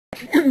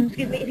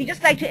excuse me, if you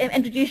just like to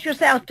introduce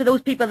yourself to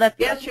those people that,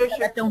 yeah, sure.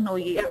 that don't know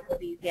you, Yeah.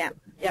 please. Yeah.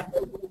 Yeah.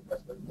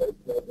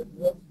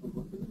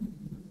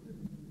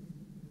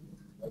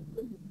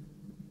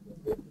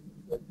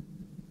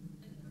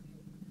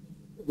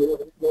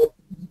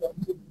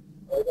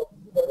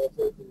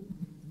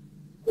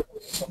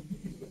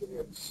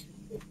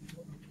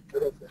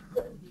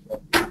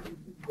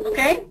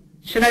 Okay,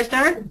 should I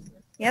start?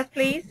 Yes,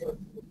 please.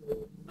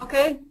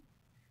 Okay.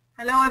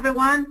 Hello,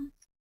 everyone,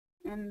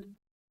 and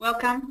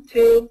welcome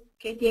to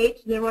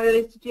KTH, the Royal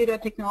Institute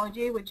of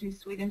Technology, which is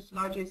Sweden's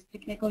largest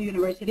technical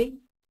university.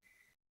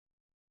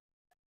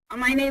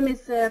 My name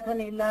is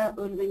Pernilla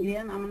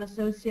Ulvengren. I'm an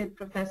associate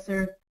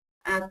professor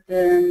at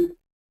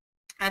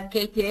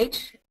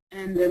KTH,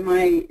 and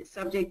my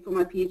subject for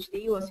my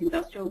PhD was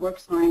industrial work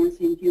science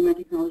in human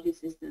technology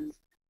systems.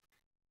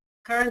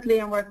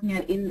 Currently, I'm working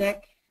at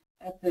INDEC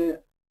at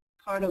the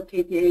part of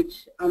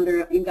KTH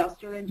under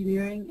industrial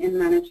engineering and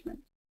management.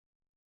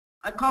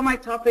 I call my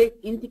topic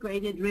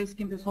integrated risk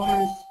and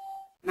performance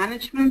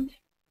management.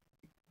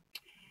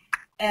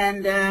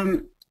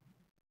 And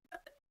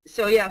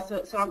so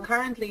I'm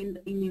currently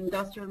in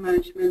industrial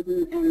management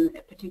and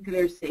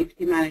particular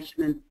safety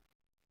management.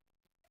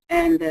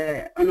 And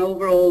an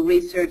overall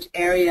research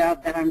area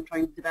that I'm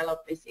trying to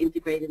develop is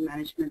integrated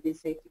management in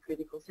safety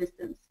critical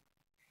systems.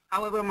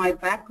 However, my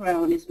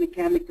background is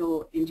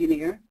mechanical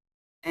engineer,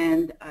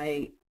 and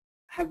I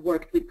have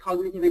worked with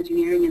cognitive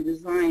engineering and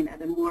design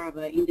at a more of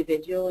an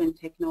individual and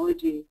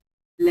technology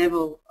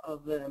level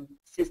of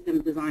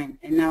system design,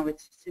 and now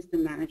it's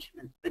system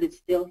management, but it's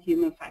still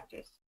human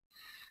factors.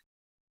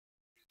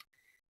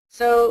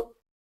 So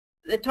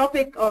the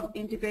topic of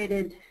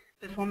integrated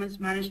performance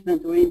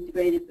management or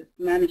integrated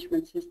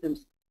management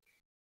systems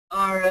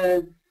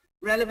are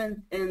relevant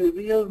and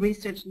real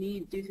research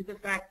need due to the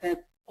fact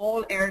that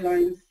all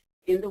airlines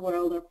in the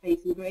world are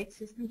facing great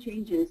system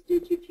changes due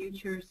to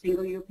future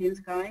single European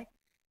sky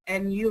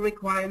and new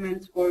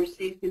requirements for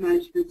safety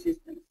management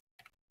systems.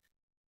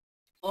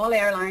 All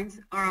airlines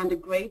are under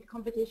great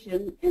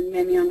competition and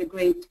many under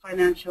great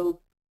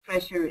financial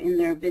pressure in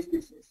their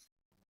businesses.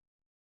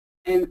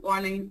 And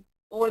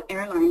all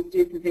airlines,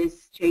 due to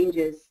these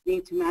changes,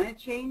 need to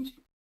manage change.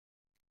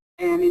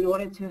 And in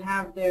order to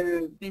have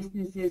their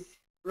businesses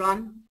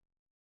run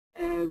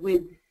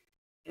with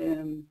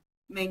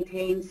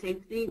maintain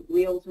safety,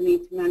 we also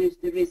need to manage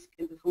the risk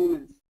and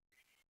performance.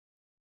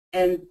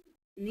 And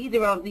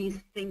neither of these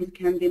things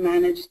can be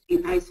managed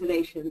in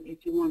isolation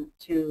if you want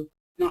to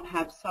not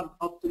have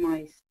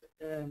sub-optimized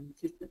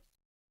systems.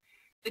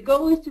 The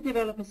goal is to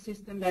develop a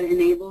system that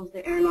enables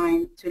the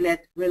airline to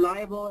let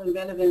reliable and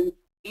relevant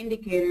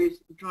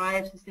indicators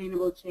drive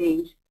sustainable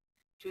change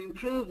to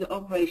improve the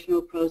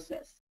operational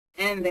process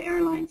and the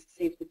airline's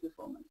safety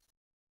performance.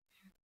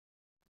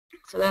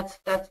 So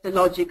that's the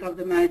logic of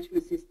the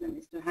management system,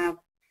 is to have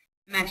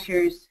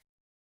measures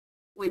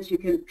which you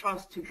can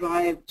trust to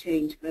drive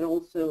change, but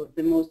also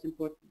the most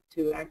important,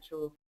 to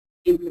actually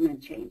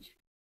implement change.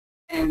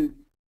 And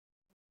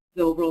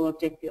the overall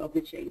objective of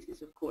the change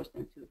is, of course,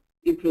 then to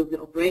improve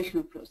the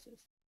operational process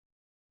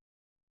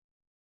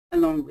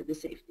along with the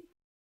safety.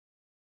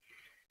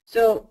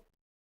 So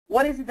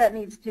what is it that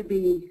needs to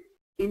be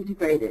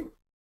integrated?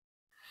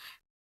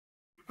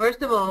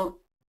 First of all,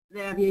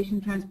 the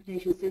aviation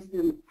transportation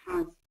system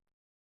has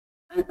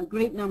a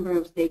great number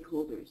of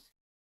stakeholders.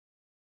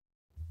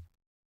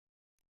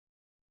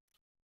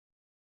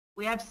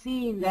 We have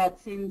seen that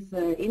since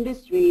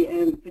industry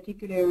and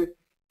particular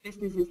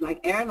businesses like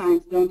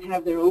airlines don't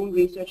have their own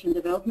research and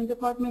development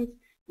departments,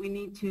 we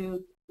need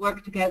to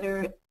work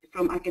together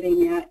from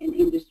academia and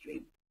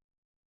industry.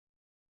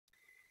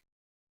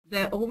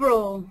 The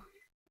overall,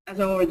 as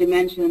I already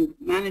mentioned,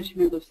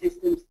 management of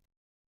systems,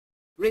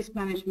 risk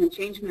management,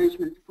 change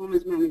management,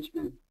 performance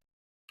management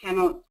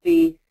cannot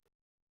be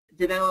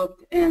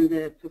developed and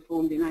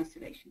performed in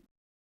isolation.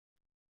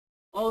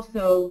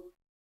 Also,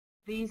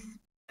 these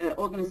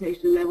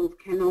organizational levels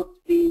cannot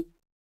be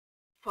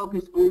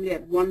focused only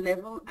at one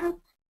level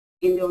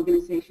in the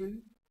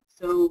organization.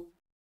 So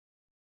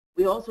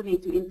we also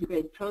need to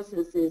integrate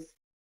processes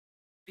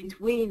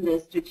between the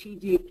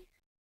strategic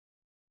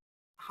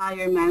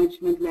higher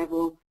management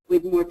level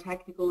with more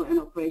tactical and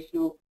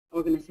operational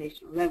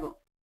organizational level.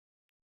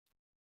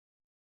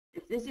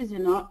 If this is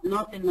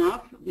not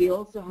enough, we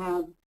also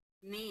have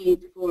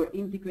need for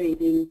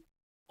integrating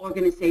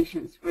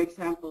organizations, for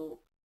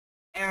example,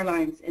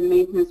 airlines and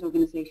maintenance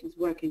organizations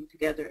working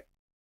together.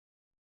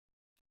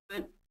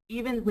 But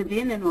even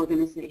within an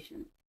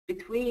organization,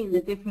 between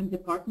the different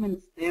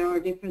departments, there are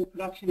different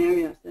production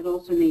areas that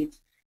also needs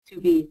to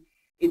be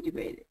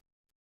integrated.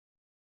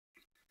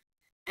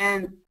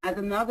 And at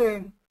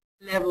another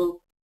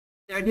level,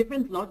 there are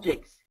different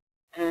logics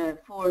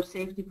for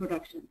safety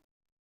production.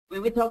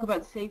 When we talk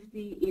about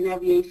safety in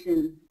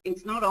aviation,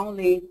 it's not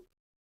only,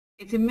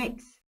 it's a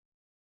mix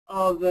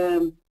of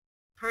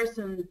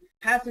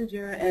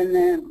passenger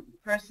and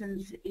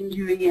person's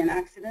injury and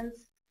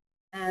accidents,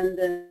 and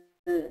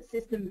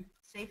system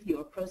safety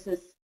or process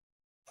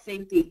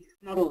safety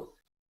models.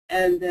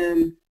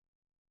 And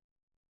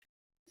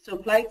So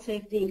flight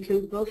safety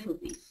includes both of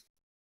these.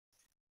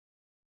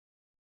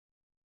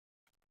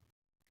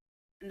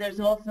 And there's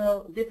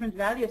also different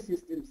value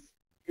systems,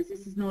 because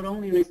this is not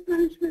only risk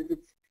management,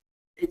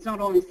 it's not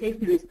only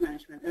safety risk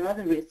management, there are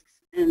other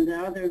risks and there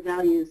are other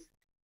values,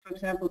 for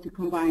example, to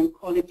combine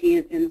quality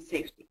and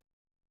safety.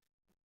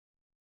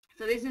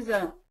 So this is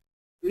a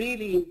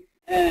really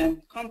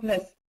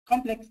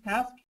complex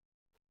task,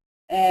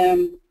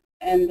 and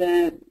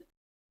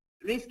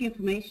risk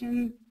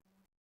information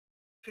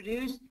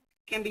produced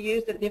can be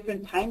used at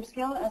different time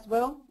scale as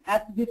well,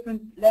 at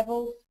different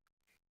levels,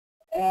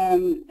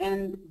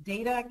 and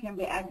data can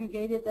be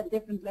aggregated at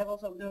different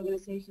levels of the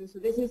organization. So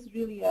this is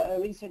really a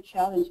research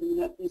challenge,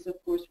 and that is, of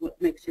course, what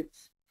makes it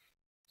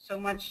so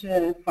much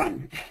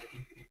fun.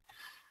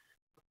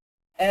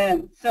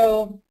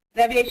 So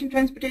the aviation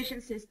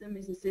transportation system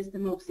is a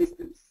system of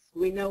systems.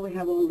 We know we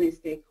have all these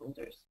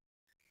stakeholders.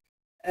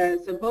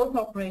 So both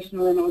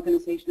operational and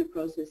organizational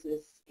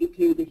processes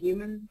include the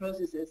human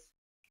processes.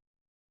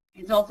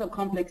 It's also a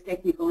complex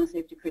technical and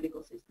safety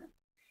critical system.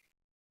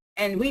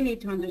 And we need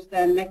to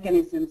understand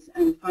mechanisms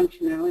and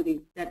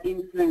functionality that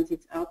influence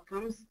its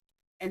outcomes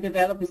and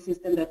develop a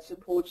system that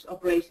supports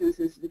operations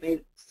and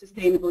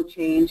sustainable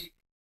change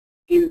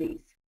in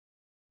these.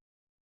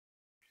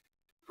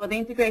 For the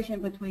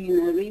integration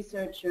between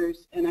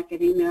researchers and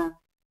academia,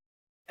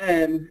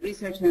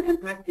 research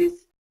and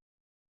practice,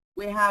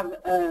 we have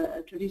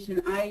a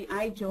tradition.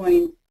 I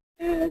joined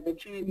the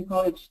Trinity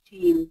College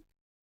team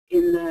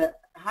in the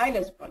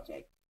HILES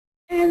project,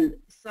 and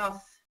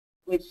SAS,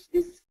 which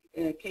is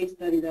a case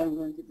study that I'm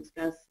going to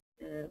discuss,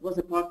 was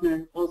a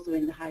partner also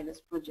in the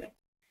HILES project.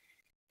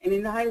 And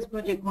in the HILES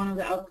project, one of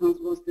the outcomes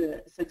was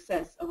the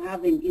success of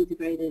having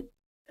integrated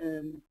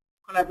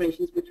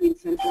collaborations between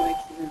central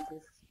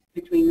excellences,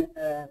 between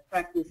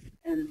practice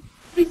and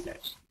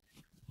research.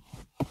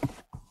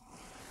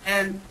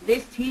 And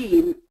this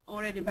team,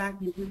 already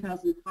back in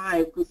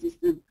 2005,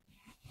 consisted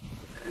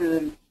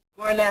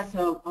more or less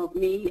of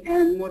me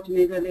and Morten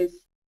Niederlis,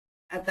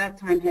 at that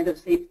time head of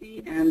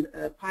safety, and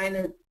a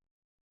pilot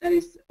that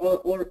is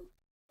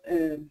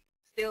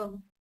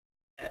still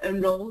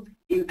enrolled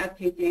at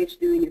KTH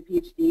doing a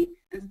PhD,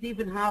 and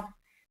Stephen Huff.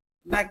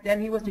 Back then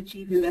he was the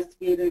chief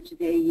investigator.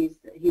 Today he's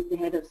the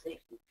head of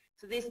safety.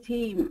 So this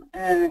team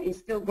is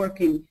still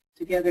working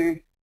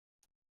together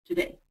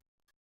today.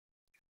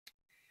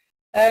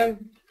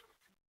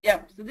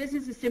 Yeah, so this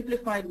is a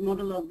simplified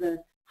model of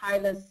the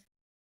HILES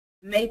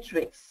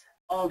matrix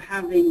of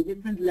having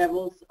different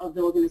levels of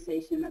the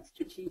organization at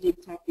strategic,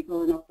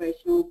 tactical, and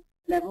operational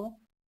level,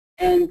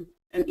 and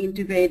an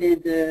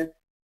integrated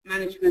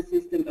management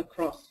system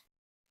across.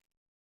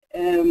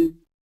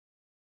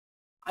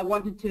 I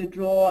wanted to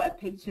draw a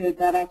picture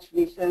that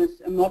actually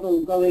shows a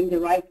model going the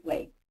right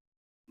way.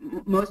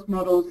 Most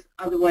models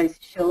otherwise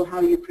show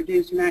how you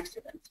produce an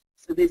accident.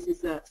 So this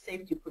is a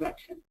safety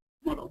production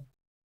model.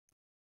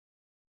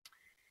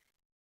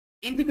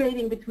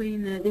 Integrating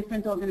between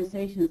different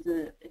organizations,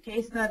 a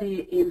case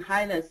study in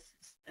HILES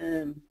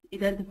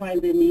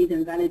identified the need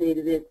and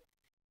validated it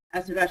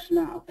as a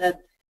rationale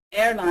that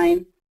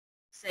airline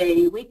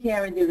say we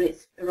carry the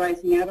risk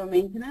arising out of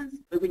maintenance,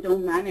 but we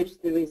don't manage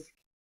the risk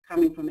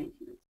coming from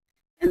maintenance.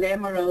 And the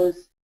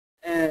MROs,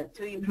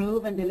 to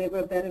improve and deliver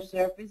a better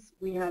service,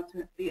 we have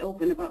to be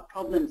open about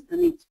problems that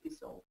need to be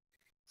solved.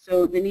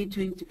 So the need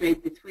to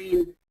integrate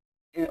between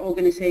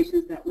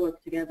organizations that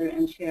work together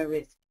and share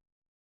risk.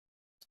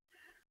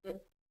 The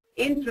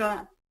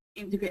integration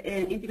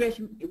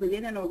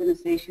within an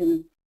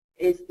organization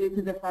is due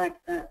to the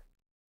fact that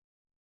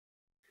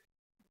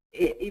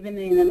even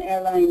in an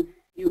airline,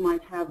 you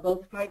might have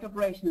both flight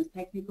operations,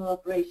 technical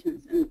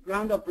operations, and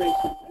ground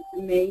operations as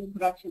the main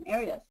production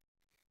areas.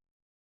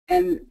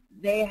 And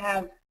they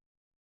have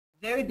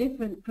very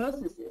different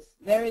processes,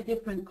 very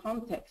different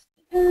context.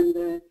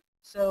 And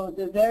so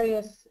the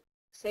various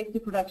safety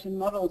production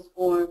models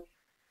for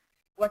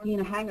working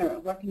in a hangar,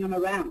 working on a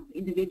ramp,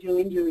 individual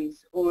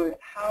injuries, or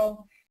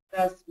how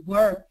does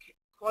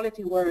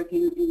quality work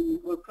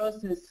or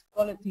process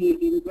quality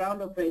in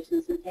ground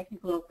operations and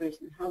technical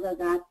operations, how does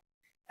that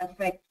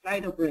affect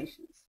flight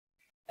operations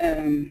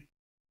and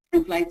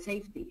flight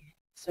safety?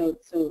 So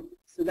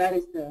that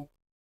is the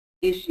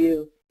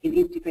issue in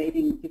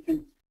integrating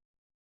different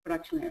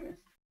production areas.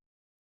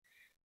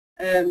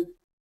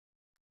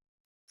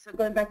 So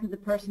going back to the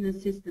person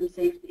and system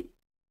safety.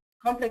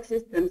 Complex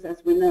systems,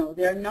 as we know,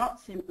 they are not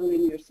simple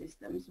linear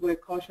systems where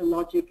causal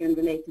logic and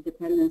related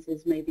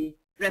dependencies may be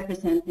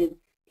represented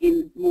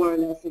in more or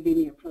less a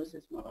linear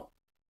process model,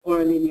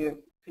 or a linear,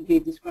 could be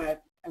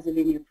described as a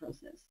linear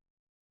process.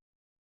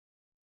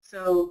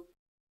 So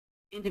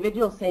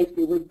individual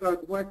safety with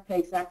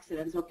workplace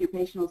accidents,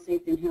 occupational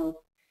safety and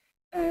health,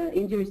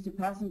 injuries to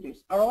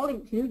passengers are all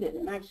included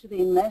and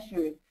actually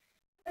measured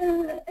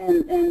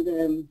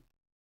and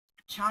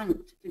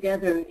chunked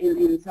together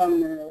in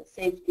some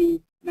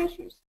safety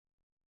measures.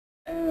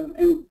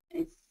 And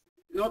it's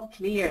not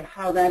clear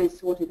how that is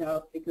sorted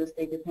out because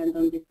they depend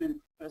on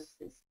different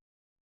processes.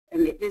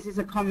 And this is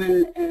a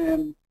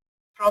common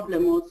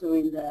problem also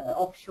in the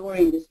offshore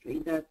industry,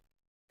 that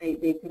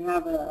they could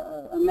have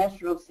a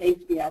measure of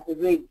safety at the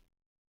rig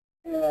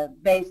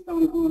based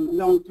on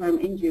long-term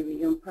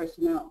injury on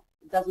personnel.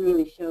 It doesn't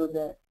really show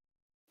the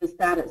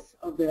status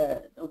of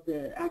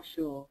the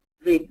actual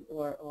rig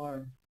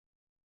or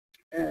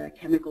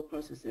chemical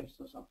processors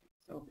or something.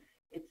 So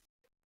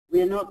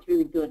we're not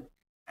really good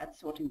at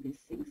sorting these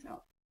things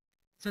out.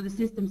 So the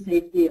system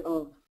safety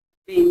of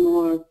being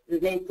more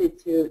related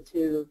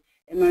to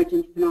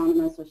emergent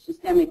phenomena or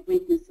systemic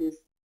weaknesses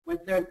where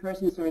third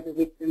persons are the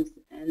victims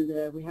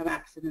and we have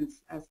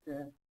accidents as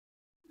the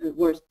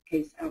worst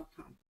case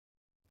outcome.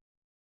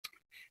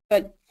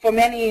 But for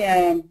many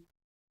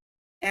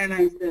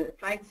airlines, the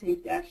flight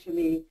safety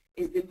actually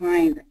is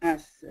defined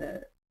as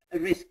a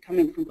risk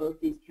coming from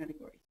both these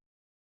categories.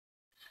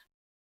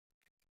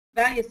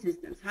 Value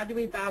systems, how do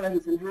we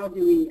balance and how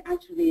do we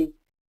actually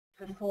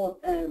perform,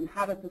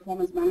 have a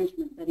performance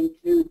management that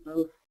includes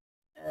both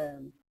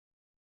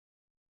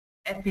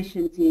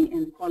efficiency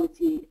and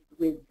quality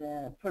with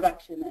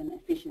production and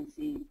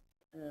efficiency.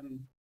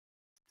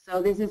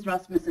 So this is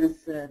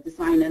Rasmussen's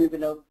design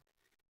envelope,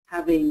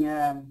 having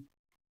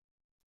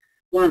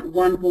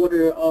one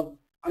border of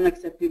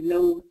unacceptably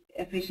low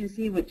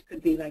efficiency, which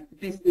could be like the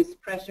business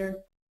pressure,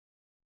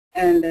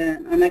 and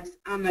an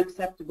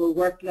unacceptable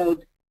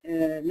workload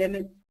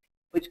limit,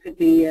 which could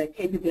be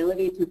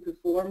capability to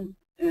perform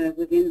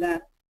within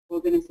that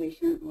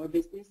organization or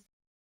business.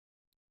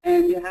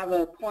 And you have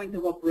a point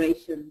of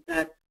operation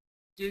that,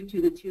 due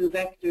to the two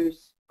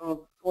vectors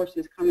of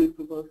forces coming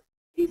from both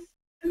this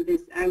and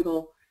this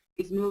angle,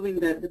 is moving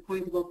the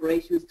point of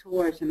operations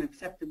towards an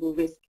acceptable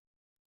risk.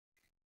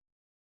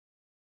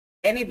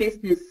 Any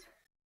business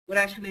would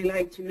actually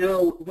like to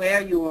know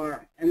where you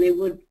are, and they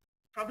would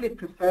probably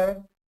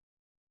prefer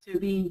to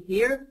be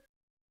here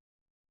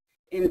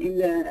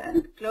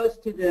in close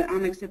to the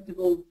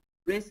unacceptable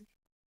risk,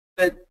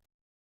 but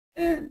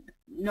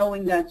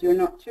knowing that you're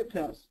not too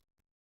close.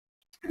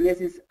 And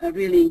this is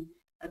really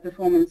a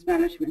performance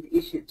management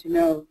issue to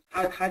know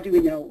how do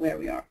we know where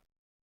we are.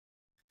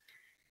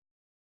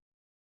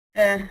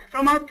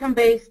 From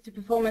outcome-based to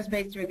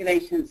performance-based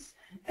regulations,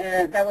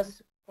 that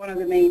was one of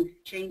the main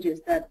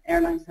changes that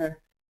airlines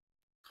are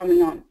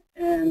coming on.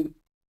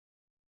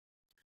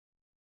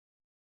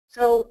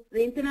 So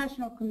the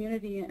international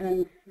community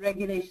and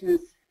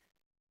regulations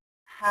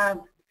have,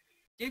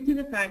 due to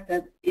the fact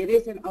that it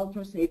is an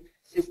ultra-safe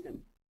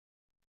system,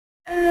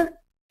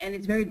 and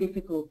it's very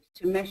difficult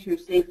to measure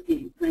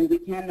safety when we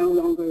can no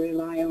longer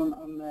rely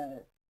on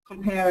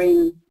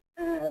comparing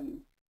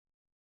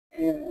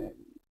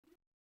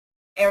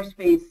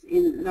airspace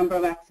in number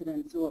of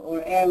accidents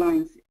or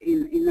airlines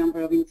in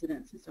number of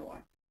incidents and so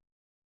on.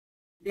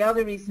 The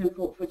other reason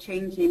for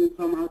changing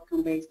from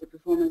outcome-based to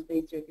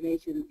performance-based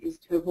regulation is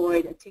to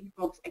avoid a tick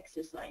box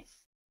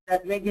exercise,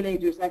 that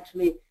regulators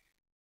actually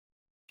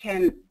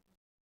can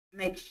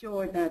make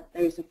sure that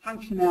there is a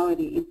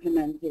functionality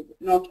implemented,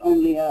 not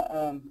only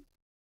a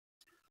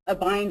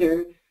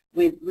binder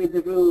with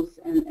the rules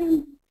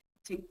and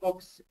tick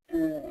box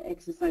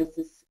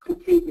exercises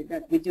completed,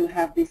 that we do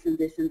have this and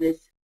this and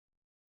this.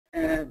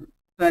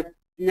 But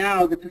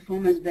now the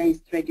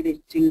performance-based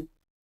regulating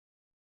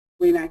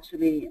will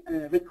actually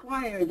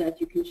require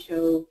that you can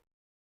show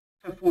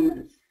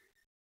performance.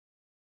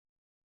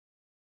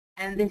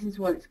 And this is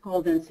what is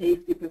called then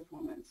safety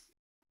performance.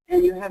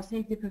 And you have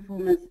safety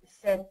performance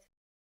set.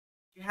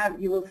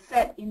 You will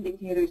set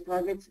indicators,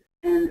 targets,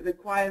 and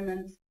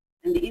requirements,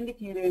 and the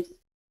indicators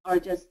are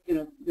just,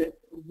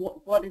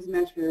 what is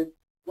measured,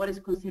 what is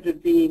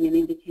considered being an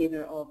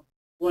indicator of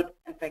what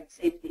affects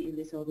safety in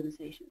this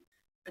organization.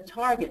 A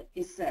target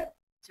is set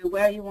to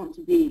where you want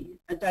to be.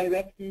 A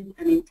directed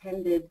and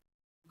intended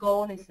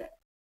goal is set,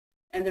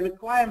 and the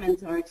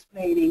requirements are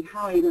explaining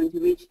how you're going to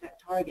reach that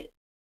target.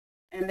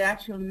 And the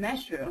actual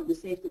measure of the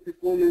safety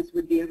performance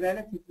would be a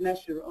relative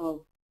measure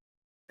of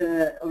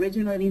the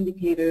original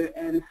indicator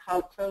and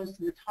how close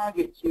to the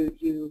target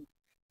you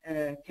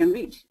can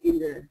reach in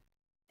the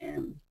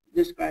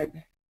described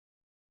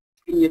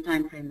in your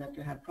time frame that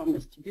you have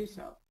promised to do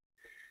so.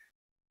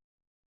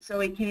 So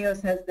ICAO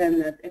says then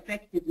that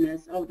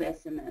effectiveness of the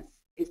SMS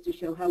is to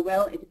show how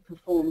well it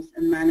performs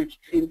and manage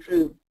to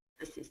improve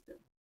the system.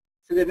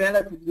 So the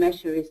relative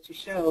measure is to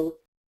show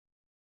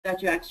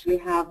that you actually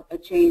have a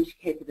change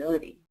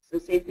capability. So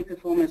safety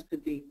performance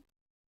could be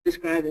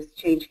described as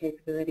change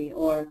capability,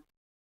 or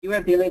your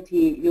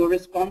ability, your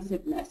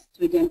responsiveness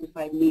to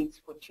identify needs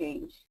for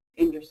change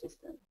in your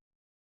system.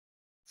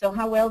 So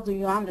how well do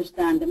you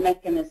understand the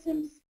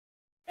mechanisms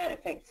that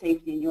affect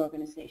safety in your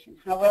organization?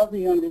 How well do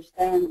you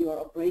understand your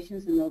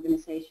operations in the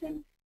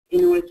organization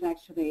in order to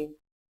actually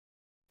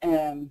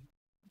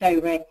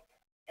direct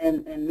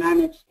and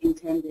manage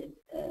intended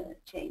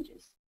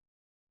changes?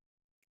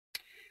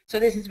 So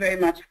this is very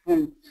much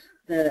from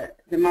the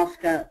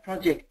MASCA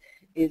project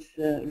is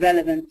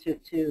relevant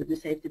to the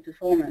safety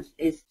performance,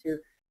 is to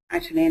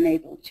actually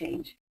enable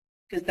change,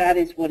 because that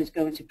is what is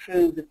going to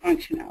prove the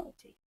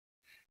functionality.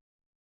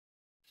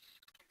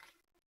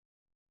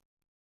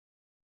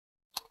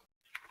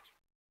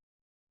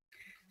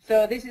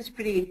 So this is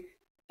pretty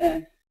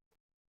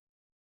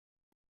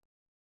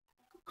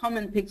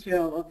common picture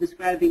of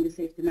describing the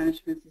safety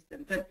management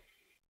system. But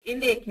in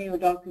the ICAO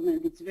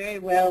document, it's very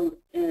well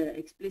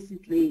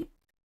explicitly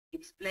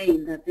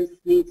explained that this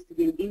needs to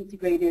be an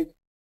integrated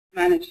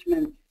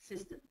management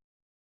system.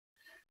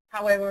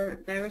 However,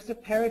 there is a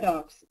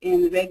paradox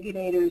in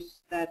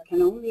regulators that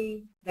they're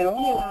only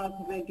allowed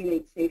to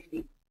regulate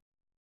safety,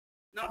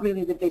 not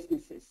really the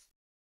businesses.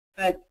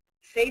 But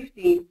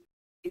safety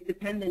is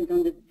dependent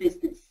on the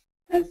business,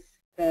 as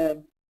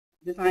the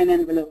design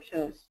envelope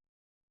shows.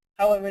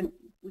 However,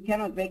 we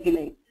cannot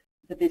regulate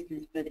the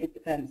business, but it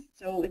depends.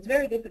 So it's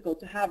very difficult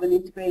to have an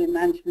integrated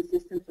management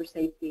system for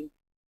safety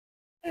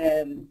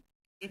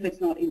if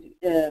it's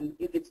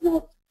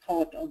not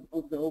part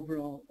of the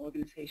overall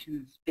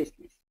organization's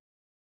business.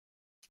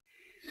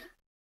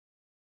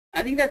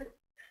 I think that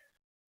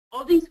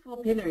all these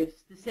 4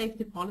 pillars, the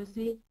safety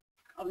policy,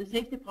 of the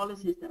safety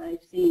policies that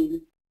I've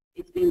seen,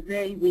 it's been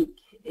very weak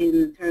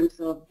in terms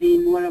of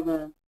being more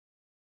of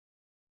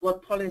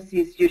what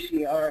policies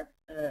usually are,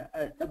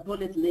 a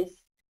bullet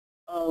list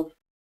of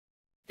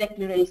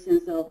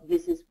declarations of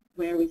this is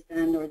where we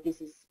stand, or this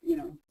is,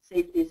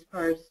 safety is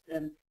first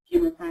and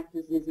human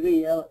factors is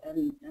real,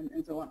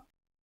 and so on.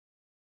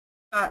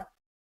 But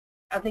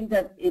I think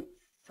that it's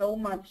so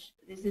much,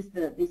 this is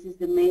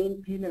the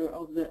main pillar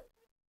of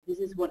this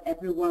is what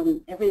every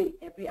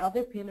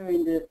other pillar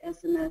in the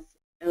SMS,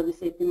 or the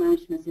safety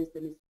management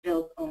system, is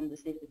built on the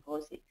safety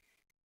policy.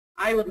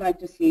 I would like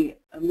to see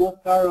a more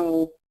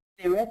thorough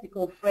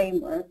theoretical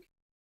framework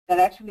that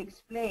actually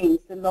explains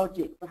the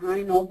logic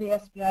behind all the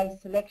SPI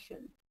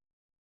selection.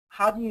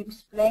 How do you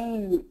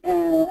explain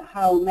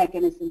how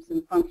mechanisms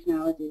and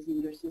functionalities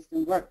in your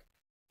system work?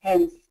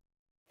 Hence,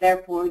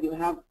 therefore, you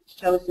have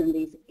chosen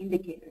these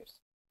indicators.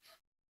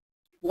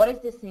 What is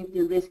the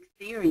safety risk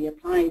theory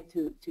applied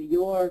to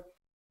your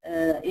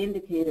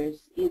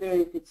indicators, either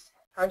if it's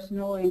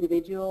personal,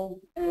 individual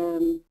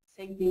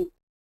safety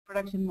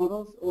production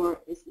models,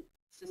 or is it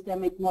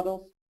systemic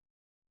models,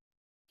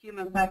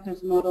 human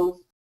factors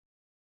models?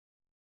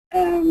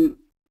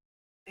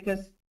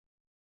 Because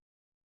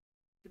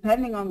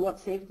depending on what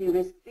safety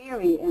risk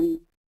theory and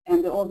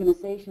the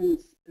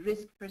organization's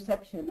risk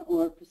perception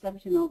or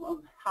perception of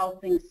how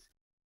things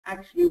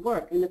actually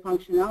work and the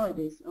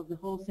functionalities of the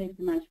whole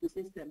safety management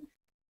system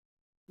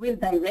will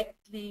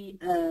directly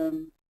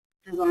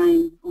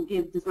design or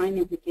give design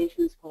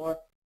implications for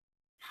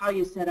how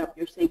you set up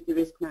your safety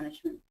risk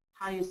management,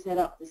 how you set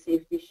up the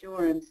safety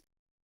assurance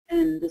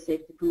and the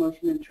safety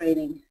promotion and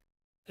training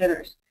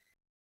pillars,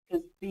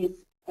 because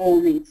these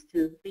all needs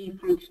to be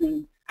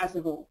functioning as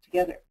a whole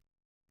together.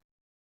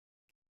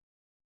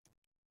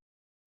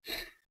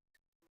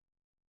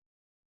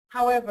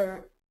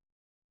 However,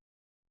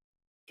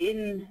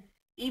 even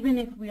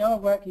if we are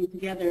working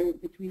together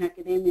between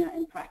academia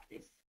and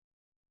practice,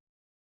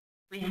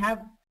 we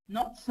have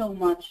not so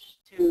much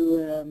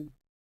to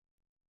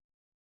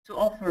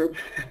offer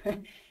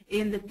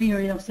in the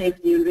theory of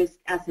safety and risk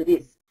as it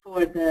is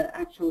for the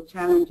actual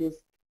challenges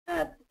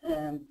that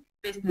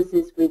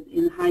businesses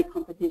in high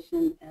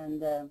competition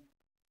and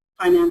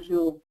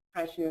financial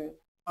pressure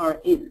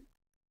are in.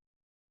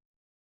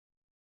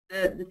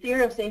 The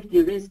theory of safety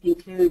and risk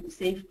includes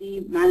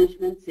safety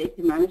management,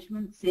 safety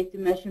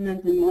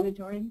measurement and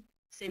monitoring,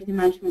 safety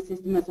management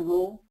system as a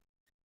whole.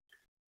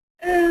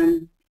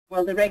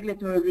 Well, the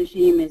regulatory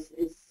regime is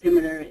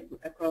similar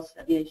across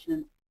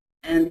aviation,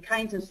 and the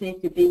kinds of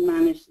safety being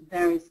managed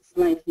varies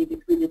slightly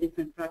between the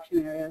different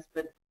production areas,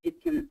 but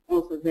it can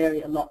also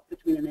vary a lot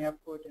between an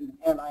airport and an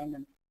airline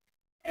and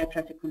air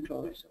traffic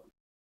controller. So,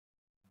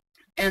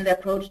 and the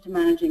approach to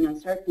managing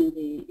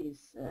uncertainty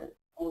is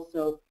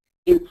also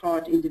in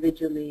part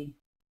individually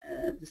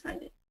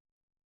decided.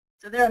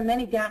 So there are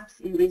many gaps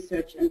in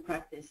research and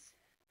practice.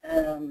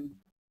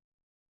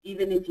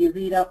 Even if you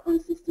read up on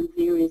system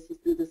theory,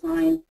 system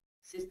design,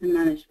 system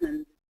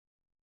management,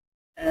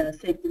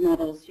 safety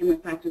models, human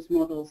factors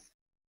models,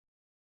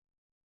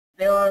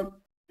 there are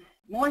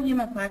more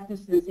human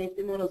factors and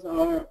safety models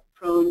are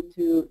prone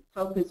to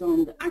focus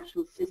on the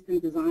actual system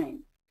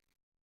design,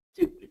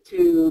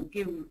 to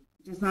give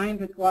design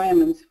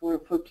requirements for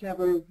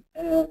clever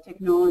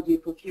technology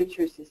for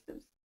future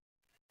systems.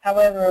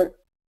 However,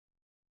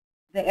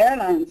 the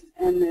airlines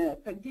and the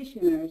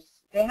practitioners,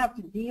 they have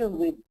to deal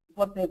with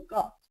what they've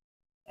got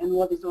and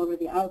what is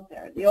already out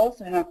there. They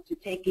also have to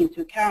take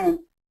into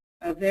account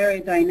a very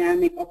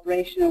dynamic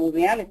operational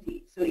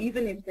reality. So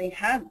even if they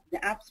have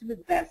the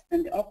absolute best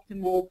and the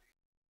optimal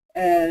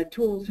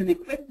tools and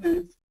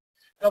equipment,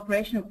 the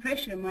operational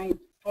pressure might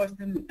force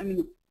them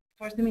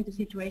into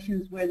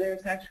situations where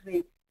there's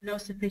actually no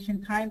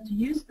sufficient time to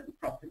use them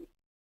properly.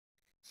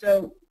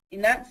 So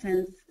in that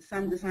sense,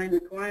 some design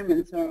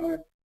requirements are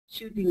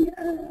shooting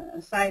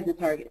aside the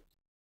target.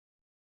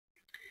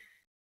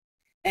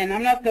 And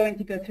I'm not going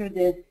to go through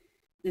the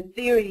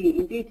theory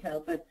in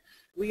detail, but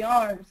we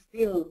are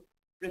still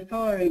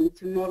referring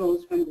to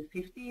models from the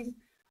 50s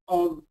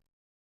of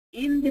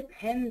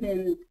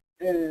independent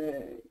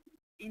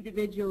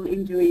individual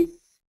injuries.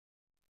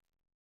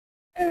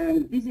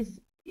 This is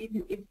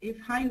if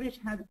Heinrich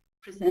had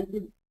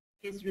presented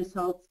his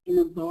results in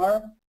a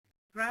bar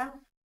graph,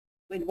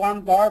 with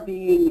one bar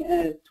being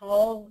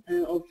tall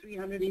of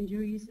 300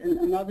 injuries and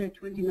another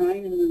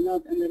 29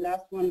 and the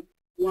last one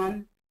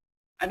 1.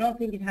 I don't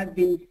think it had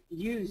been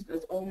used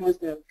as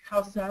almost a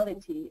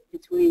causality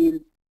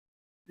between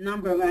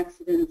number of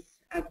accidents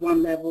at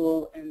one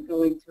level and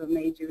going to a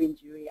major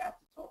injury at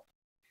the top.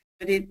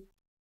 But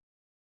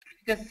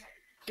because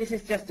this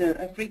is just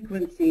a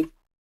frequency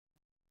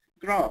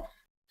graph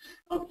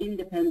of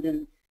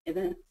independent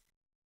events.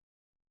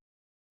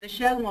 The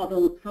shell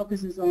model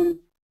focuses on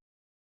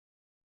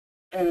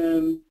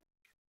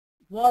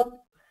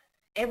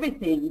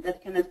everything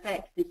that can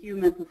affect the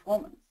human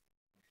performance.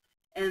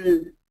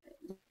 And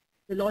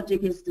the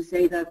logic is to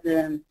say that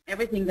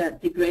everything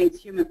that degrades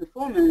human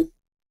performance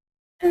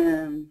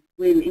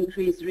will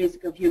increase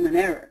risk of human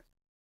error.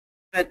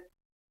 But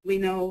we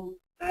know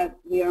that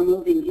we are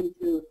moving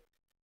into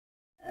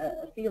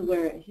a field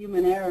where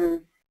human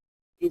error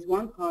is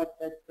one part,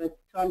 but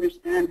to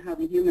understand how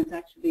the humans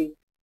actually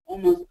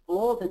almost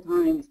all the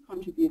time is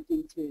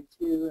contributing to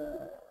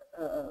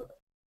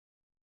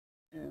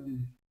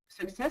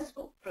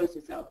successful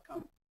process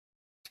outcome.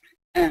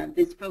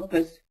 This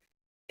focus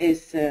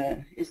is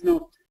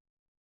not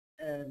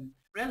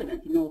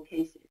relevant in all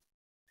cases.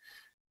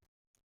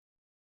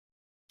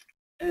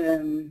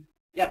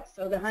 Yeah,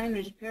 so the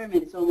Heinrich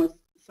pyramid is almost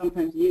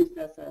sometimes used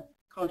as a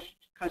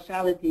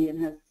causality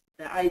and has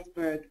the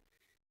iceberg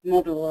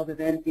model of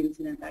event,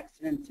 incident,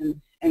 accidents,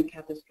 and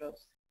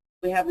catastrophes.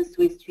 We have the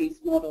Swiss cheese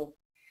model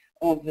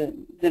of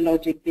the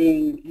logic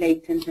being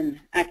latent and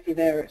active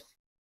errors.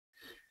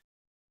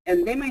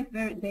 And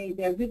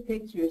they're good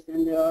pictures,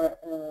 and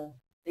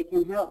they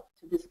can help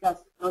to discuss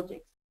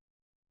logics,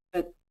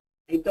 but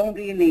they don't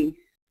really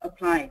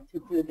apply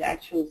to the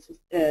actual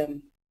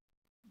the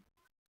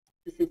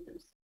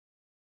systems,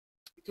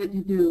 to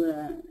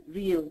do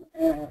real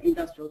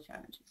industrial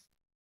challenges.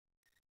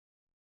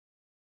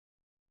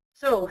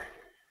 So,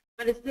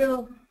 but it's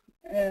still,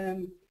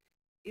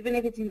 even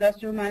if it's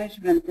industrial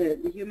management,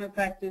 the human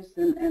factors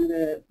and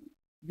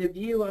the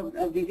view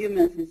of the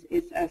humans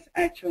is as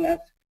actual as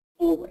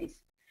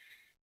always.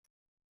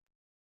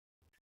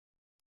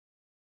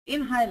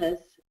 In HILES,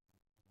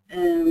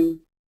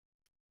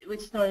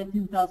 which started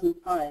in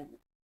 2005,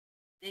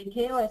 the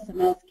KO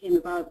SMS came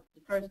about.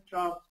 The first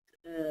draft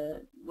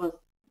was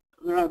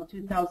around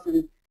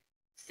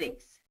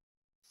 2006.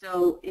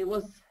 So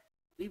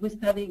we were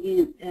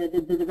studying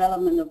the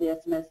development of the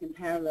SMS in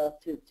parallel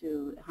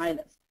to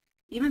HILES.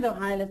 Even though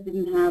HILES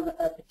didn't have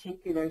a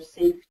particular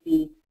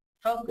safety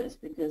focus,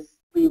 because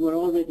we were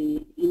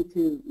already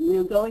we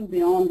were going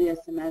beyond the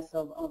SMS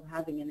of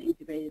having an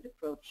integrated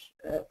approach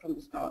from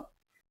the start.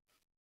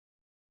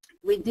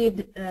 We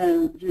did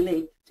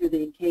relate to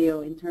the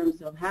KO in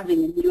terms of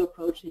having a new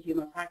approach to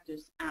human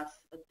factors as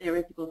a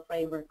theoretical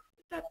framework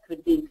that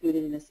could be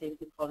included in a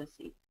safety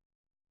policy.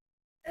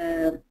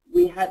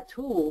 We had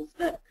tools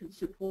that could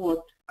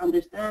support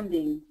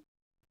understanding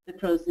the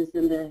process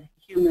and the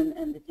human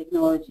and the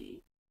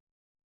technology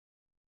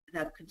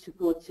that could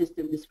support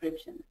system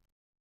description.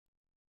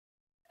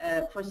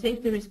 For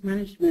safety risk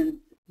management,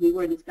 we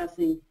were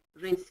discussing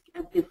risk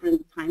at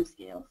different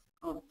timescales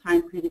of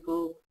time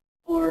critical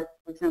or,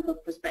 for example,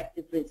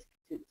 prospective risk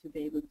to be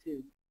able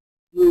to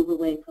move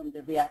away from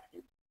the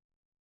reactive.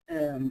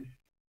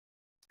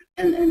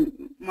 And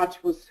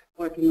much was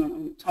working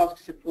on task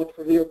support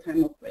for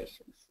real-time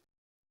operations.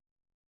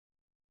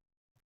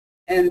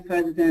 And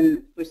further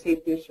than for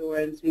safety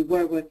assurance, we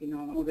were working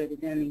on already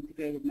then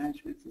integrated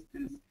management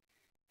systems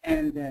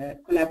and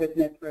collaborative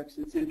networks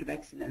and center of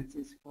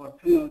excellences for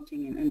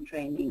promoting and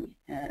training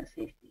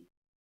safety.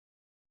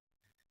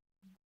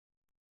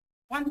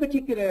 One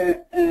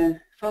particular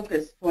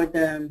focus for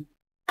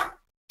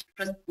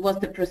was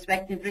the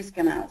prospective risk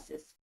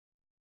analysis.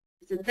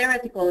 It's a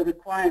theoretical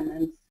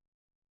requirement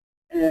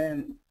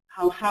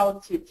how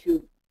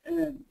to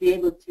be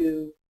able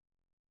to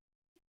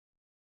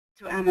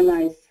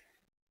analyze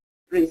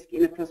risk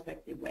in a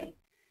prospective way.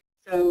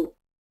 So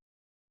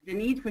the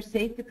need for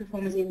safety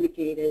performance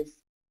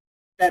indicators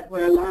that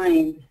were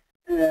aligned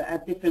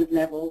at different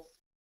levels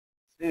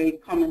is very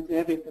common to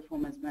every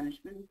performance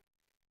management.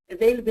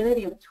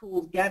 Availability of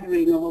tools,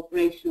 gathering of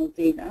operational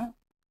data,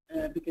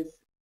 because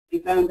we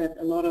found that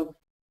a lot of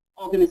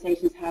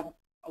organizations have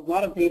a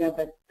lot of data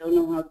but don't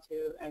know how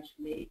to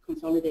actually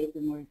consolidate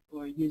them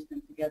or use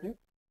them together.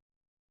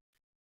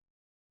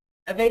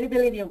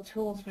 Availability of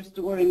tools for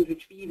storing,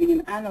 retrieving,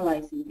 and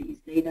analyzing these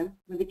data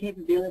with the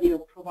capability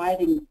of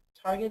providing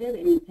targeted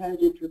and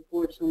intelligent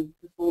reports on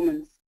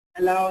performance,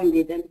 allowing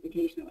the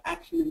identification of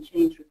action and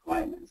change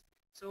requirements.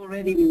 So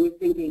already we were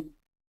thinking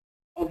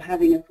of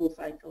having a full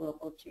cycle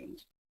of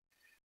change.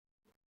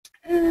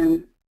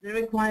 The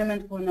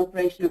requirement for an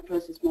operational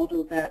process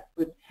model that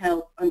would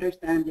help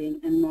understanding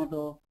and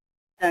model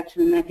the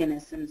actual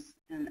mechanisms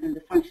and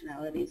the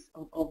functionalities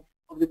of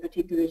the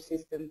particular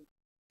system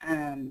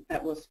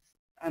that was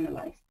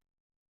analyzed.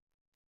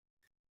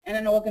 And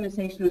an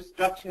organizational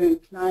structure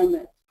and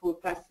climate for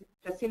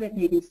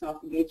facilitating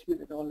staff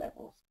engagement at all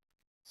levels.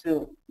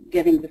 So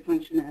getting the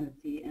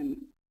functionality and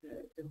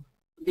the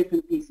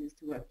different pieces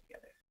to work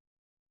together.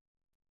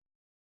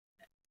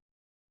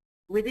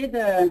 We did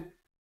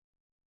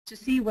to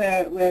see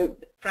where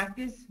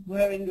practice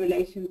were in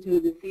relation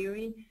to the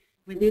theory.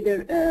 We did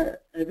a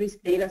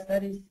risk data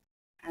studies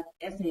at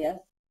SAS,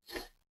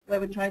 where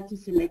we tried to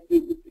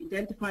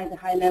identify the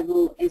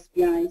high-level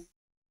SPIs.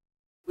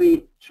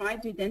 We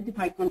tried to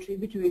identify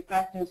contributory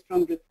factors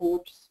from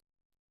reports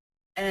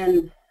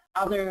and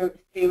other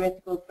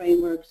theoretical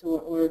frameworks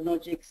or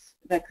logics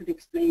that could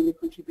explain the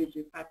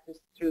contributory factors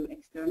through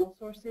external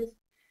sources.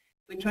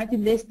 We tried to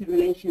list the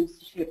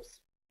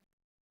relationships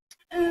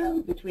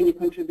between the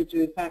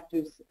contributory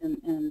factors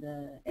and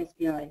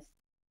SPIs.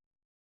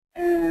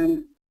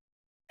 And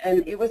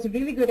it was a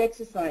really good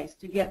exercise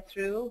to get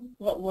through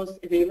what was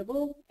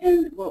available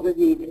and what was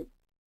needed.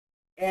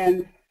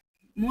 And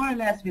more or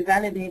less, we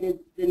validated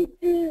the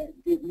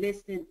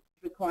listed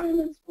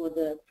requirements for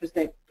the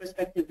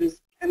prospective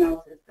risk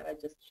analysis that I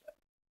just showed.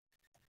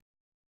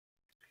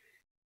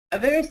 A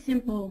very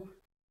simple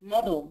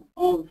model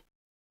of,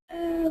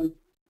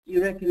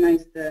 you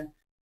recognize the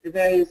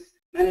various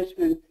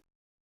management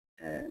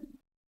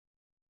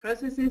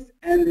processes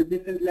and the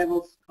different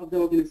levels of the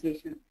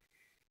organization.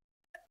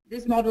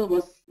 This model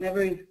was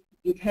never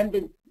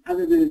intended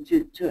other than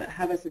to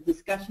have as a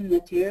discussion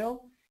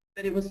material,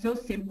 but it was so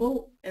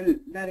simple, and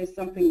that is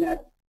something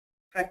that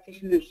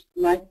practitioners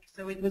like.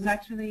 So it was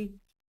actually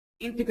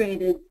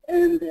integrated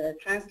and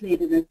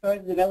translated and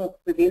further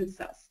developed within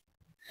SAS.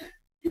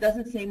 It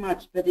doesn't say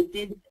much, but it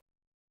did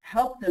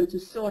help them to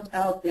sort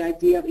out the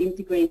idea of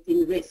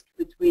integrating risk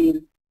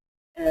between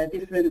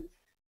different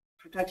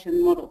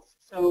protection models.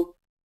 So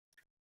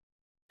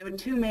there were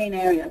two main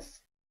areas.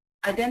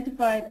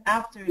 Identified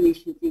after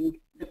initiating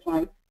the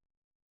flight,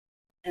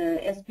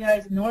 SPI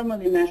is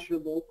normally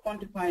measurable,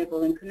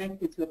 quantifiable, and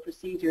connected to a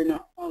procedure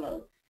not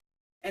followed,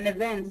 and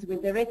events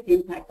with direct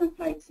impact on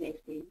flight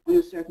safety on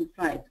a certain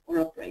flight or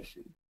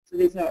operation. So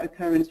these are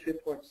occurrence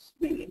reports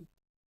mainly.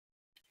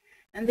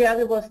 And the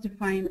other was to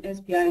find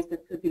SPIs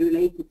that could be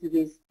related to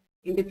this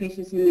in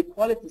deficiency in the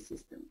quality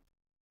system.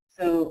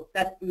 So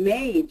that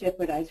may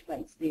jeopardize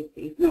flight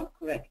safety if not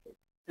corrected.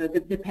 So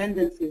the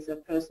dependencies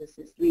of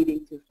processes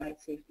leading to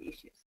flight safety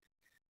issues.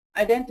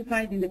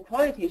 Identified in the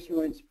quality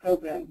assurance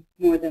program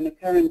more than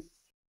occurrence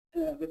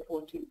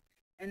reporting,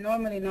 and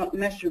normally not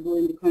measurable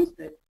in the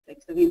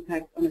context of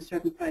impact on a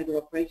certain flight or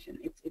operation.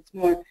 It's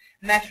more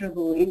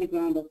measurable in the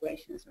ground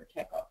operations or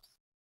tech ops.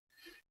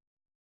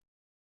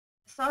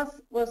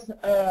 SAS was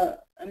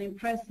an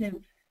impressive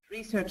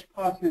research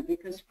partner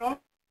because from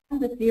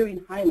the theory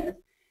in HILAS,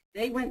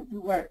 they went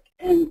to work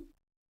and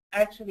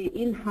actually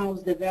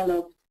in-house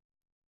developed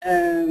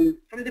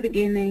from the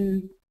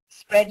beginning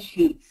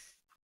spreadsheets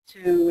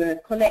to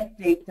collect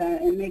data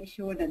and make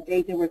sure that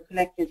data were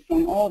collected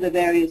from all the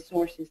various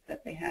sources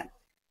that they had.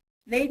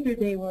 Later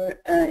they were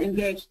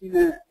engaged in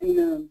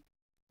a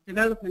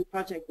development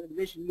project with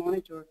Vision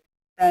Monitor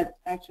that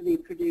actually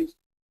produced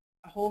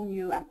a whole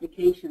new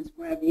applications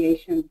for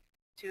aviation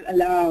to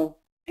allow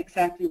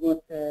exactly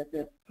what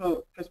the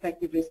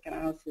prospective risk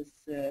analysis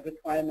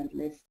requirement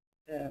list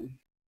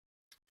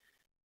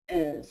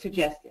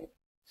suggested.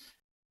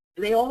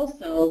 They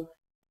also,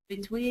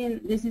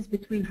 this is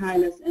between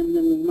HILAS and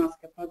the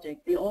MASCA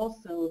project, they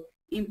also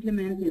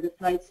implemented the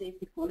Flight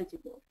Safety Quality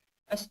Board,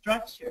 a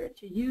structure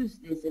to use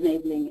this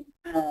enabling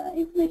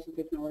information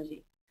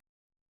technology.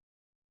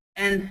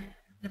 And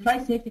the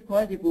Flight Safety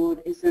Quality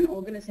Board is an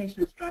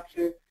organizational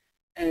structure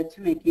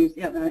to make use,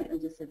 yeah, I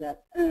just said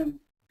that,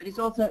 but it's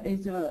also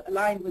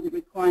aligned with the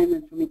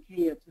requirement from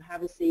ICAO to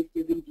have a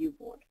safety review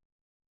board.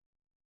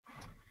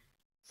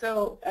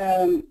 So,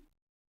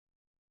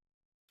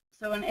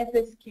 so an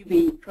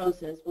FSQB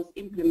process was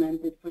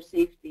implemented for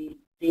safety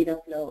data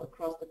flow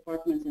across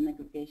departments and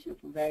aggregation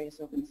from various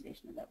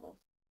organizational levels.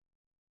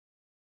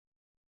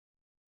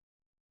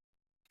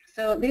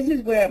 So this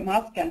is where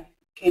MASCA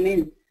came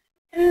in,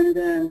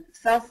 and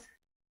SAS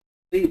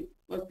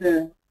was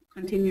the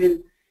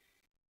continuing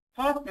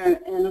partner,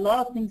 and a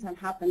lot of things have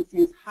happened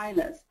since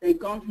HILAS. They've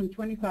gone from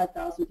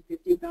 25,000 to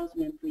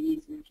 15,000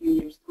 employees in a few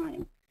years'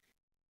 time.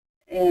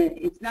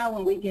 It's now,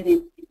 when we get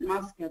in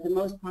MASCA, the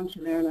most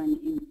punctual airline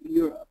in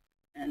Europe,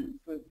 and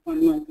for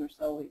 1 month or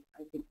so,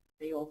 I think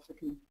they also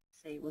can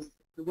say it was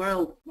the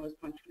world's most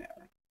punctual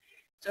airline.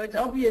 So it's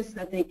obvious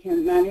that they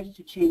can manage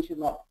to change a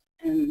lot,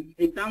 and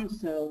they've done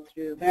so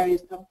through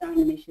various top-down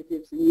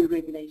initiatives and new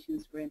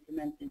regulations were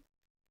implemented.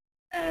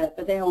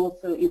 But they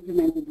also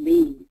implemented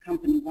Lean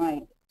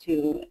company-wide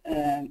to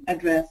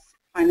address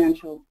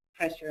financial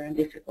pressure and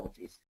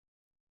difficulties.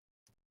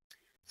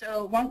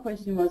 So one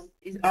question was,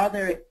 are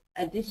there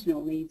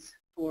additional needs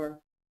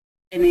for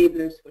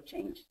enablers for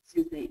change,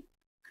 since they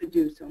could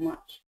do so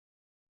much?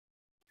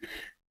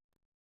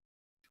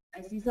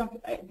 I see something.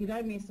 Did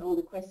I miss all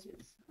the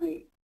questions?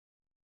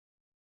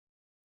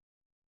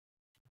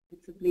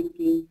 It's a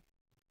blinking.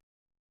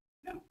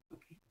 No,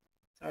 okay.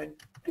 Sorry,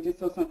 I just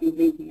saw something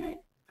blinking.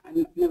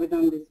 I've never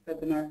done this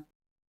webinar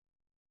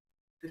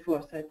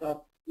before, so I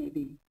thought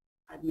maybe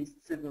I'd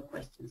missed several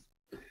questions.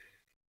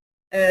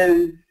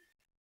 Yeah,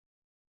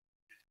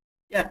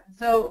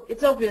 so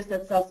it's obvious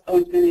that SAS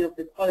owns many of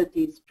the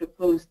qualities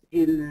proposed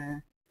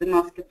in the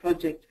MASCA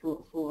project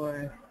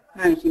for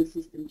managing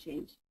system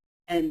change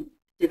and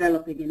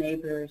developing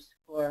enablers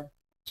for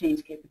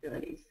change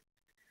capabilities.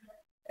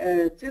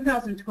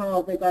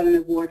 2012, they got an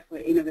award for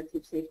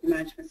innovative safety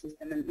management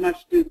system, and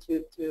much due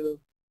to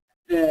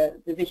the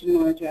Vision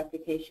Monitor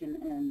application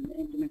and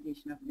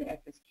implementation of the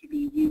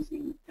FSQB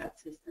using that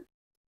system.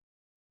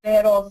 They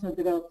had also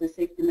developed the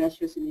safety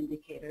measures and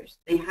indicators.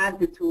 They had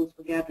the tools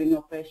for gathering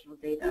operational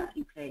data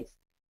in place.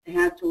 They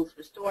had tools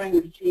for storing,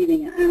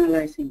 retrieving, and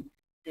analyzing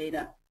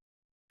data.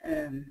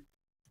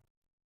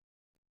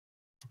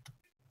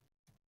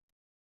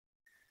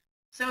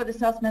 So the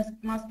SAS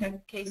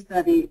MASCA case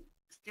study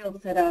still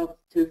set out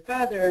to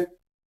further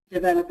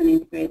develop an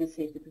integrated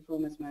safety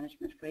performance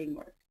management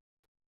framework.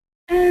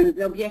 And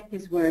the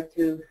objectives were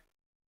to,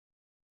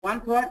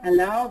 one part,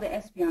 allow the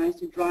SPIs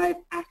to drive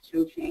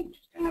actual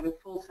change, to have a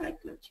full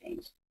cycle of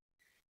change.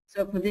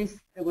 So for this,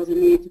 there was a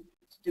need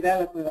to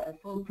develop a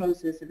full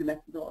process and a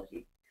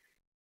methodology,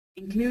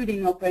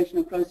 including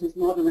operational process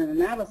model and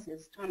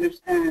analysis to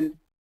understand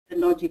the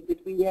logic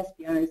between the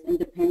SPIs and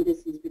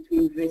dependencies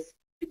between risk,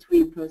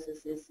 between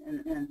processes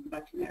and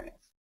production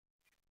areas.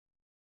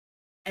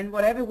 And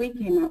whatever we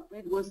came up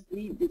with was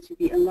needed to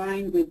be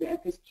aligned with the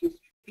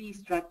FSQB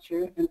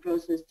structure and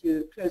process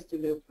to close the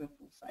loop for a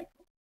full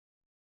cycle.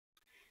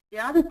 The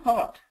other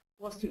part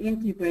was to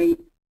integrate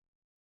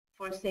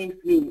for a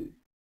safe lean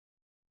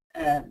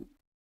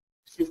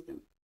system.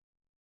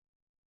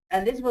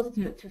 And this was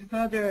to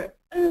further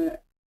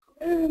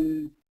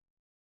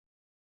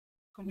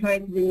comply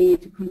to the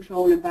need to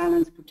control and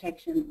balance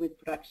protection with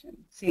production,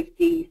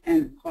 safety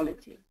and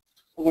quality,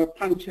 or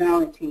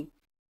punctuality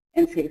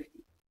and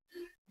safety.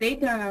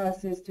 Data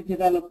analysis to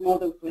develop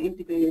model for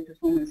integrated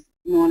performance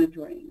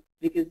monitoring,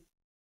 because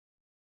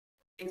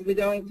if we're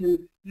going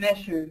to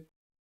measure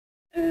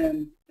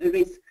a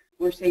risk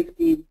or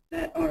safety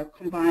that are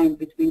combined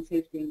between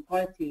safety and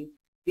quality,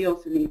 we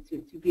also need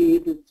to be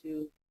able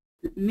to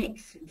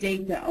mix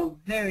data of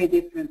very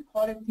different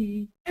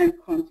quality and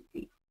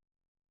quantity.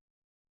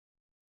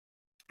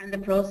 And the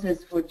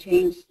process for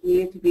change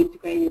needed to be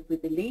integrated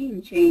with the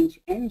lean change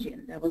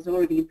engine that was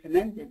already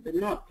implemented, but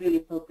not really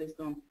focused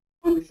on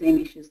the same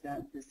issues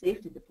that the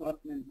safety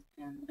department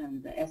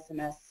and the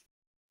SMS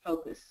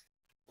focus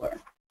were.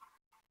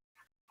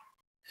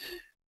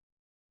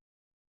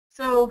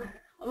 So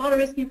a lot of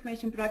risk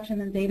information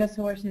production and data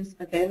sources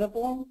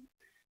available,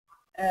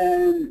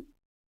 and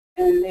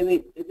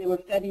they were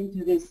fed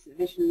into this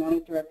Vision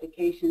Monitor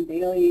application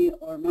daily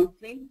or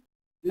monthly,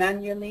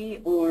 manually,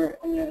 or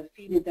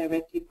feed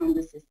directly from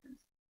the systems.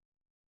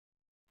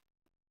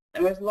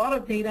 There was a lot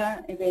of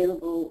data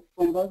available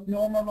from both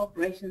normal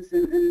operations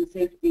and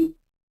safety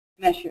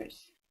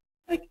measures,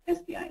 like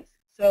SPIs.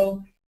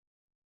 So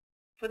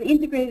for the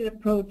integrated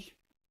approach,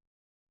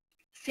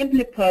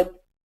 simply put,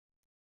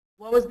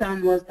 what was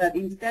done was that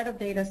instead of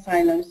data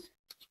silos,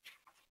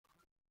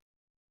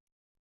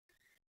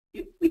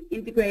 we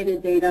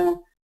integrated data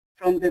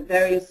from the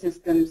various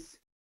systems,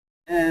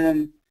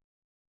 from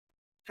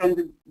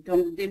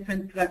the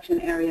different production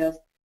areas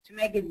to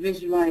make it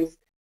visualized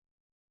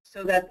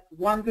so that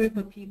one group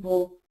of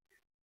people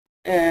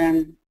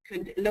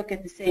could look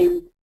at the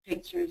same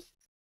pictures.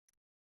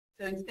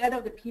 So instead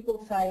of the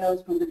people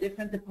silos from the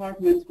different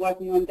departments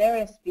working on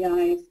their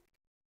SPIs,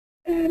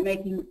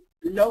 making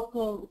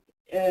local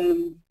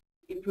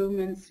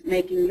improvements,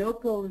 making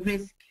local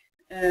risk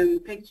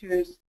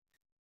pictures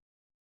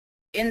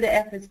in the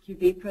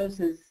FSQB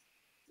process,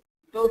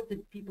 both the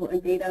people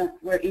and data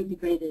were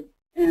integrated.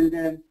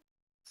 And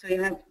so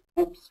you have,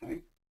 oops,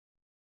 sorry.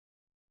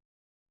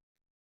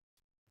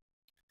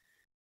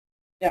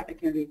 Yeah, I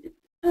can read it.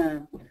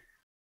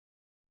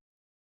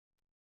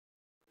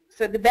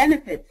 So the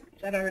benefits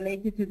that are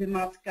related to the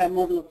MASCA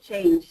model of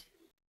change,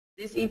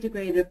 this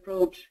integrated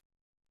approach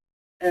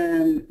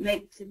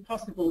makes it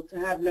possible to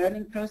have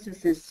learning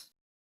processes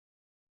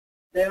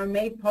that are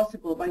made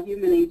possible by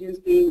human agents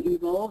being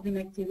involved in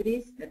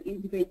activities that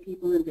integrate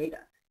people and data,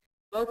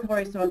 both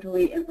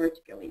horizontally and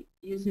vertically,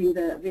 using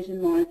the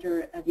Vision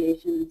Monitor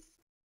Aviation's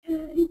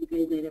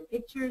integrated data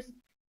pictures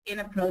in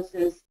a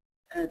process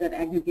that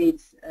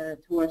aggregates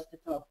towards the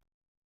top.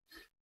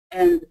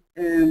 And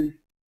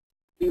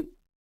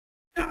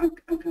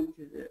I'll come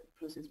to the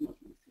process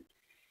modeling.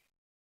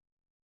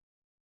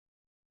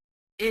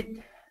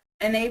 It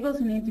enables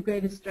an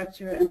integrated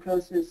structure and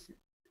process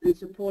and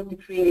support the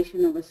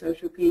creation of a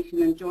social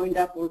cohesion and joined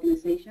up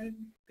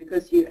organization,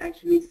 because you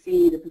actually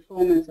see the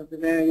performance of the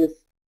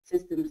various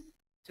systems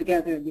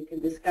together, and you can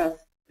discuss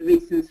the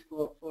reasons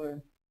for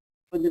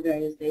the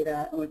various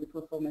data or the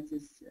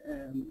performances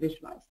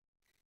visualized.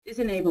 This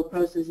enables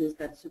processes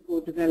that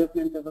support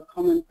development of a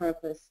common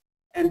purpose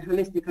and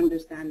holistic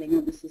understanding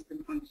of the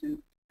system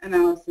function,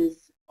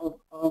 analysis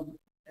of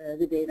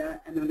the data,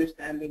 and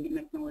understanding and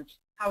acknowledge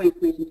how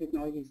information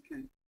technologies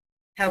can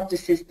help the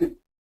system.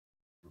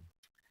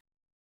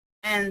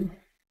 And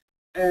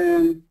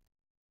the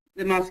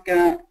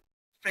MASCA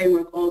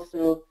framework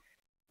also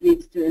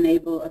needs to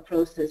enable a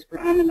process for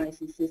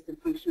analyzing system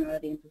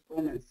functionality and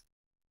performance.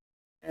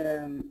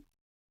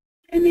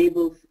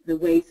 Enables the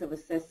ways of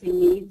assessing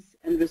needs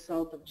and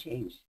result of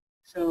change.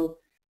 So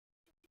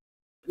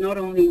not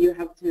only you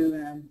have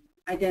to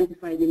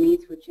identify the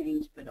needs for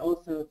change, but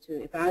also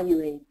to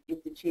evaluate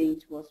if the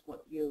change was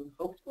what you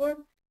hoped for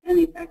and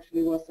it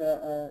actually was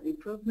an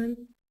improvement.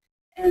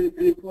 And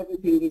an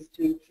important thing is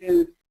to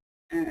include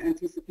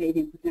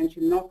anticipating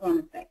potential knock-on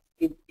effects.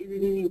 It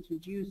didn't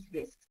introduce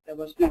risks that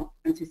was not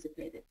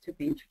anticipated to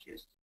be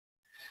introduced.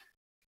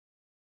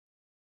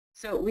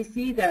 So we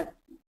see that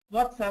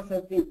what SAS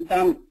has been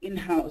done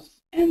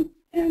in-house and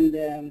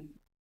a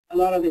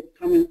lot of it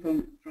coming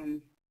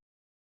from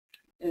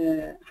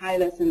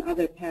HILAS and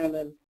other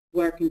parallel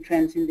work and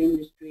trends in the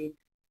industry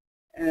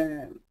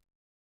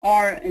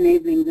are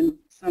enabling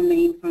some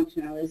main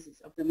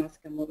functionalities of the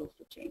MASCA model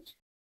for change.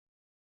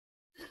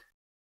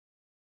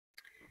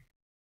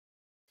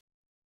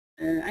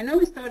 I know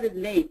we started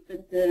late,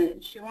 but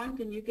Siobhan,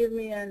 can you give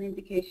me an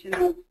indication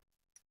of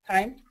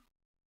time?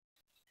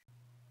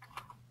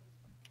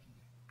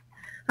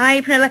 Hi,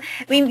 Pernilla.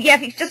 I mean, yeah,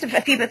 it's just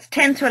a few bits,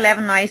 10 to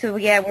 11 now, so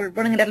yeah, we're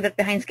running a little bit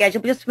behind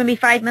schedule, but just maybe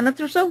 5 minutes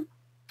or so.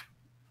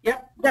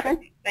 Yeah,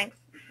 okay. Thanks.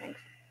 Thanks.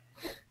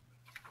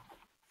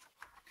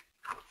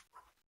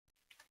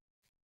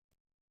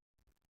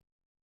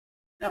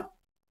 No.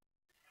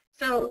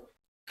 So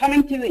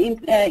coming to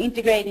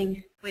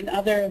integrating with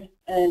other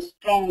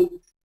strong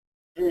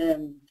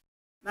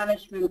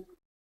management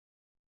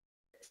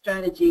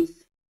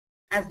strategies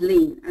as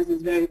lean, as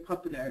is very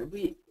popular.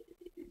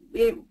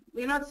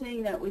 We're not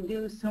saying that we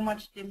do so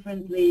much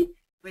differently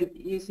with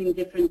using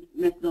different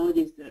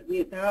methodologies.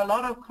 There are a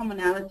lot of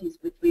commonalities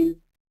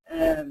between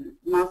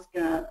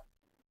MASCA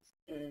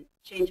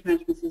change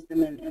management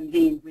system and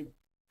lean, with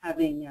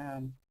having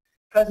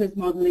process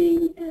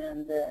modeling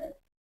and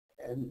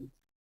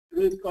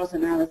root cause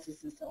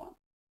analysis and so on.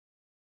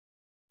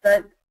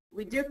 But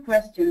we do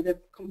question the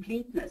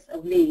completeness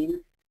of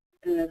lean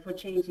for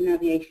change in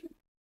aviation.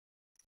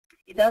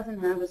 It doesn't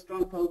have a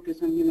strong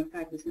focus on human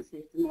factors and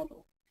safety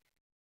model.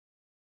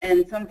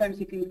 And sometimes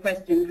you can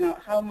question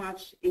how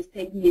much is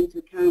taken into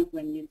account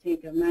when you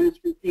take a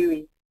management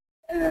theory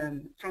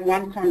from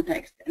one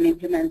context and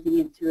implementing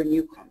it to a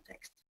new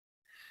context.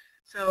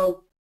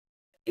 So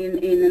in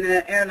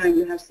an airline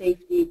you have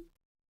safety.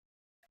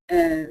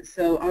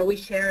 So are we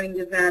sharing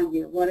the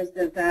value? What is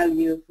the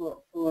value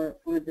for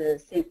the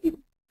safety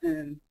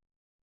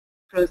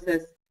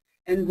process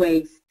and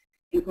waste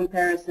in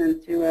comparison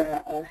to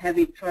a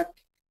heavy truck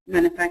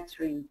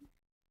manufacturing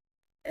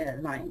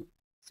line?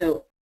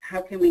 So how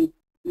can we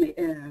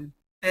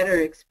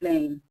better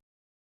explain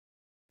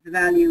the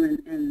value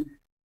and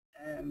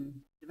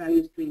the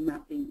value stream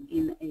mapping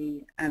in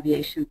an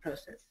aviation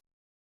process?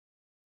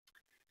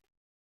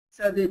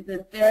 So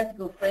the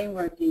theoretical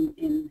framework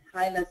in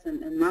HILAS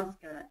and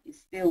MASCA is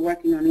still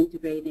working on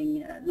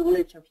integrating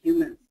knowledge of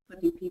humans,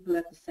 putting people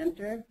at the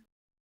center.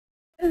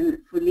 And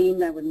for lean,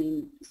 that would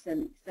mean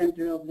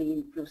center of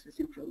lean process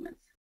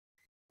improvements.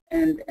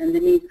 And the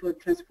need for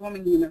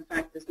transforming human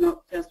factors,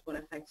 not just what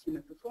affects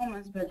human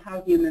performance, but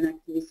how human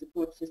activities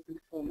support system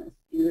performance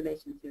in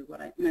relation to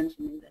what I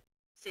mentioned in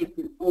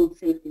the old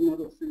safety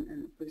models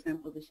and for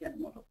example, the shared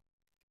model.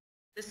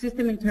 The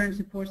system in turn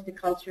supports the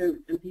culture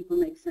and people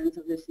make sense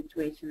of their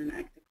situation and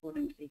act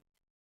accordingly.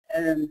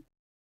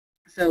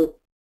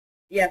 So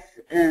yes,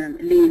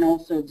 Lean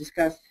also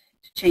discussed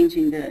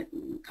changing the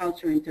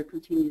culture into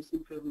continuous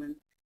improvement,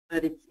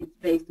 but it's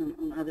based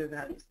on other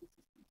values.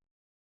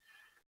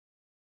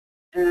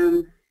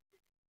 In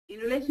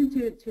relation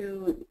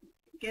to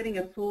getting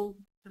a full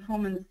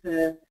performance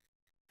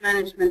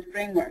management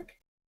framework,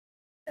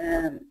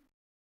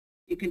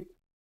 you could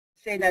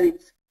say that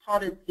it's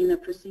plotted in a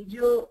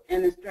procedural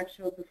and a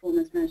structural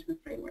performance management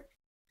framework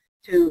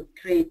to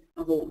create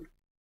a whole.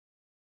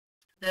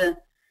 The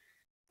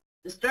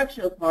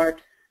structural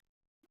part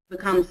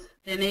becomes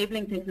the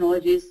enabling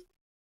technologies,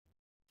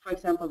 for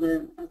example,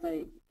 as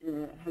I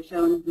have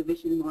shown, the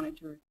vision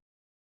monitor,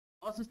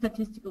 also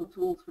statistical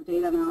tools for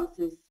data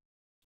analysis,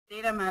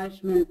 data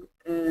management,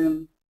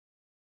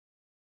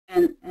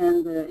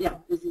 yeah,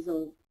 this is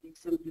all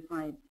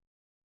exemplified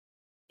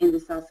in the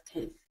SAS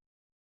case.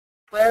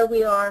 Where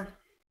we are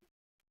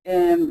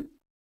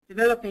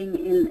developing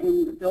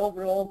in the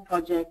overall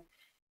project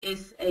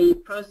is a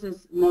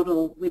process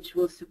model which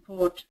will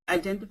support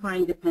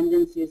identifying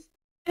dependencies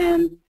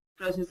and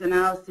process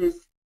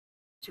analysis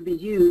to be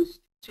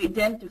used to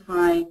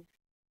identify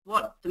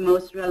what the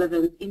most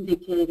relevant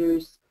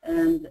indicators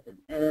and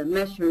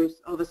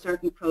measures of a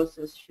certain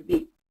process should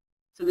be.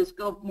 So the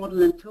scope,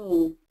 model, and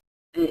tool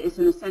is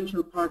an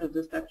essential part of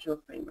the structural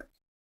framework.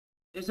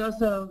 There's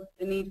also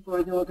the need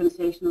for the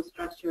organizational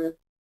structure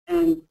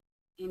and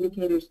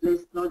indicators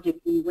list, logic,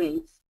 and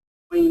weights,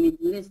 where you need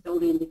to list all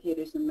the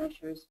indicators and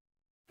measures.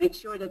 Make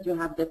sure that you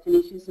have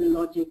definitions and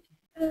logic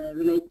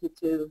related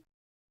to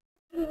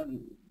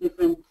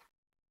different,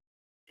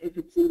 if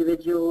it's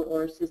individual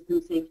or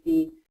system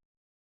safety,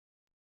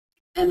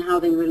 and how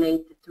they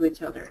relate to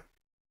each other.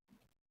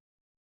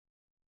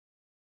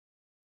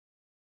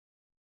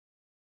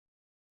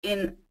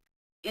 in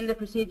the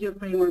procedure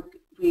framework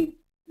we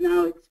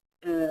now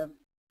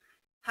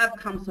have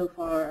come so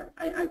far.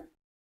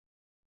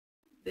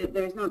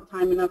 There's not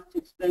time enough to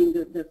explain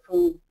the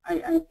full.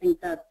 I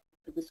think that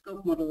the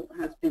scope model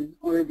has been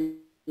already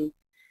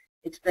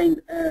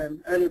explained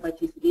earlier by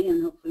TCD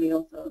and hopefully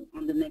also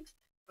on the next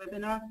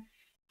webinar.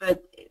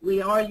 But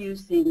we are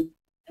using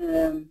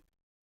the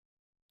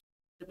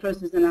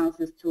process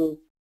analysis tool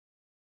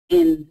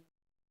in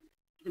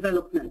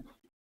development,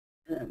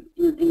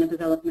 in a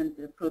development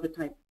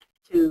prototype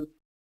to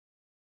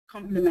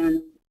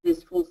complement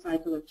this full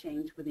cycle of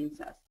change within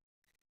SAS.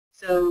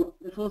 So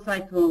the full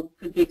cycle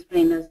could be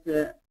explained as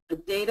the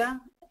data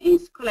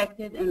is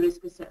collected and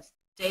risk assessed.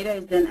 Data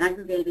is then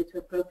aggregated to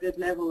appropriate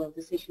level of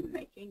decision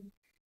making,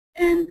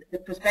 and the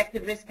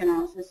prospective risk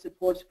analysis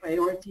supports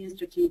priority and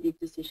strategic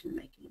decision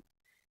making.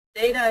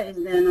 Data is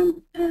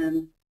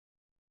then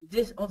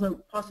also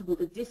possible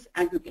to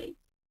disaggregate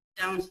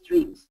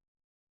downstreams,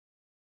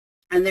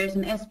 and there's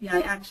an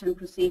SPI action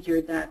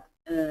procedure that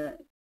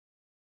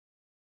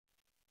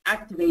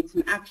activates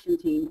an action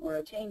team or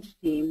a change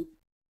team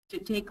to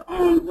take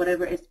on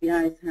whatever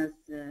SPIs has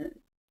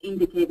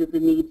indicated the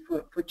need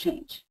for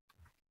change.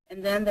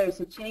 And then there's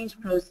a change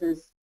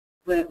process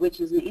which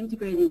is an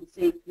integrated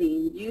safe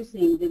lean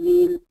using the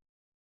lean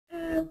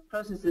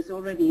processes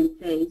already in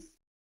place,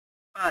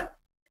 but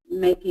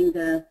making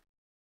the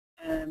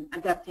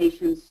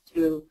adaptations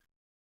to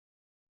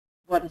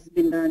what has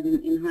been learned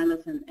in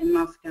HILOS and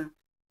MASCA,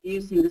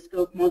 using the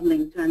scope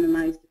modeling to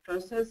analyze the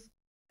process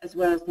as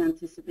well as to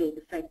anticipate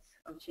effects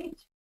of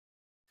change.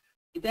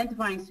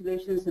 Identifying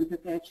solutions and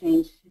prepare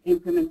change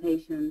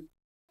implementation,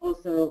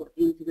 also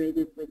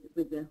integrated with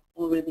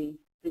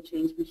the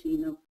change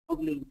machine of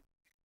lean.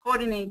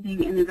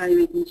 Coordinating and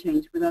evaluating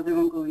change with other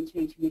ongoing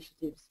change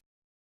initiatives,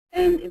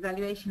 and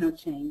evaluation of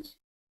change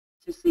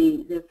to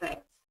see the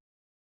effects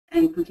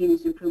and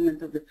continuous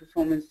improvement of the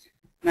performance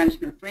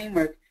management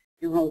framework.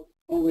 You hope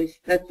always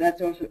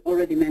that's also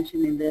already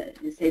mentioned in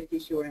the safety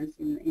assurance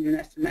in an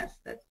SMS,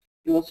 that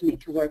you also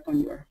need to work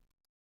on your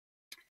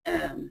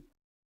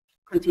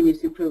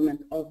continuous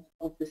improvement of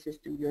the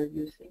system you're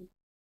using.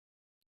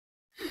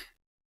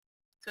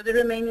 So the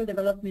remaining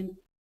development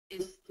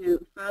is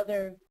to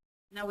further,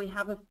 now we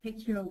have a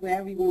picture of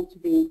where we want to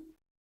be,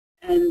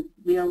 and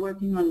we are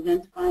working on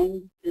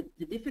identifying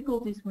the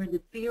difficulties where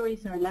the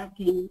theories are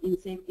lacking in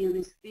safety and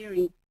risk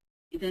theory,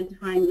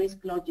 identifying risk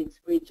logics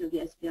for each of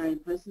the SPI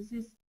and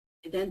processes,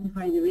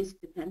 identifying the risk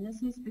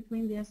dependencies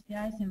between the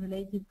SPIs and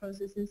related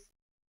processes,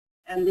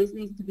 and this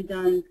needs to be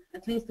done,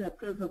 at least a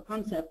proof of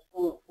concept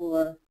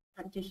for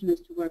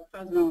practitioners to work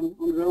further on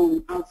their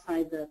own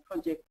outside the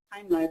project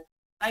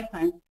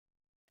lifetime.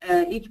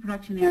 Each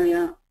production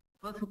area,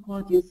 both for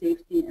quality and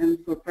safety and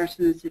for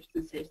person and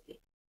system safety.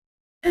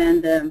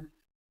 And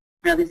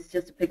now this is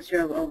just a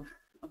picture of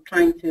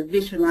trying to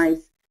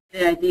visualize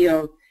the idea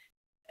of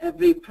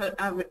every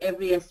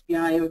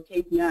SPI or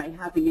KPI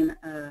having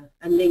a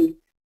linked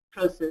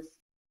process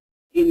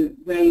in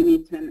where you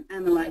need to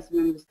analyze and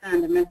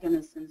understand the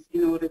mechanisms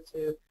in order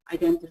to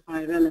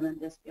identify relevant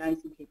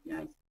SPIs and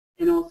KPIs,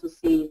 and also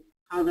see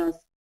how does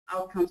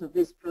outcomes of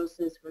this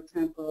process, for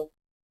example,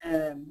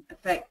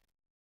 affect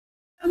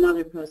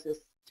another process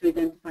to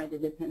identify the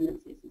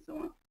dependencies and so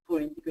on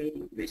for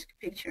integrating the risk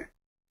picture.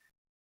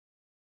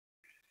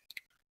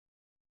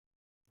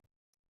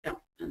 Yeah,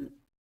 and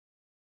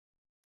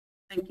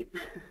thank you.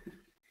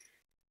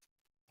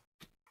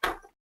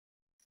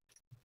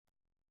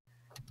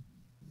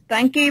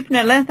 Thank you,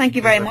 Pernilla. Thank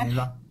you very much.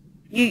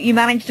 You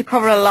managed to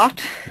cover a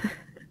lot.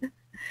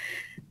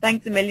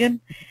 Thanks a million.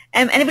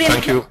 Anybody?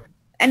 Thank you.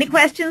 Any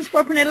questions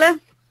for Pernilla?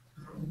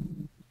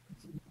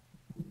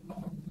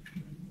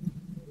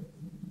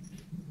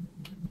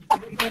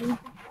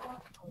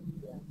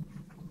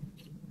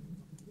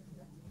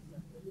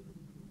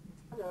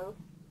 Hello.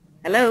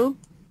 Hello.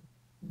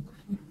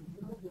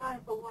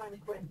 Time for one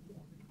question.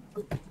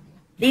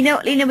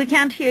 Lena, we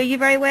can't hear you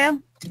very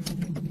well.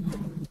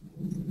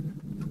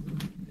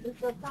 Is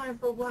there time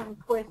for one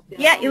question?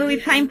 Yeah, you will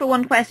be time for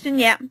one question,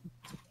 yeah.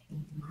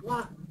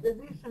 The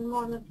vision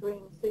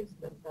monitoring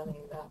system,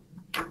 Pernilla,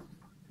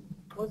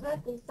 was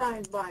that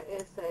designed by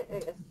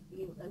SAS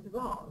in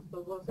advance,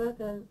 or was that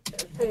an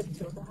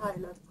effect of the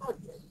HILOS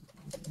project?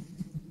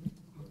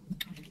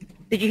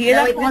 Did you hear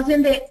that? It was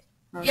in the,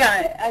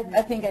 yeah,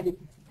 I think I did.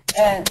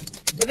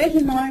 The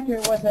vision monitor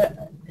was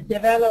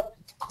developed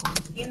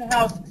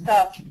in-house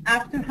stuff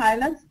after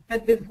HILOS,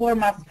 but before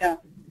MASCA.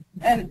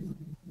 And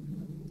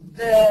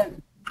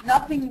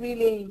nothing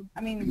really,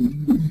 I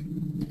mean,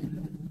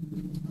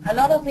 a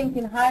lot of things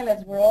in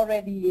HILOS were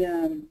already,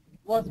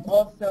 was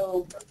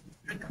also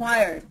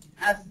required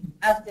as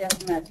the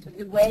SMS. So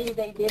the way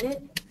they did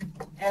it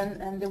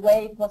and the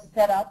way it was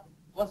set up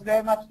was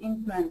very much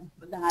influenced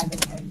with the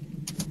HILOS way.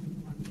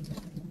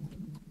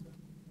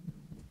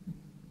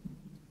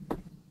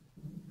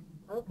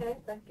 Okay,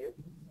 thank you.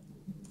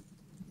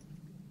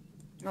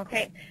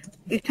 Okay.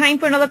 We have time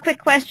for another quick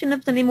question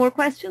if there's any more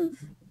questions.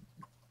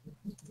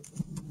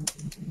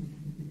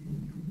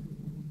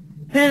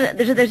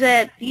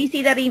 Pernilla, do you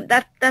see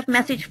that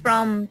message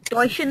from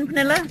Deutschen,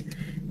 Pernilla?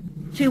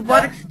 To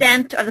what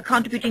extent are the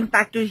contributing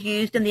factors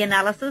used in the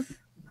analysis?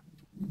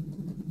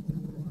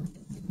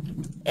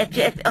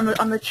 If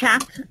on the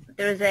chat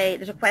there's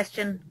a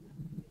question.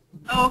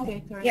 Oh,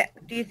 okay, sorry. Yeah,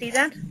 do you see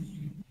that?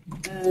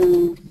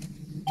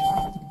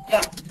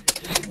 Yeah.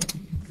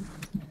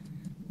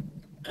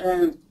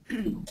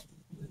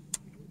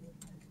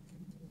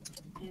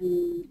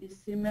 Is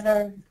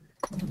similar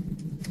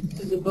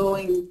to the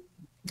Boeing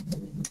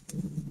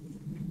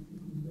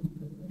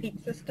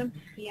Peat system.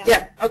 Yeah.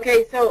 Yeah.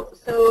 Okay. So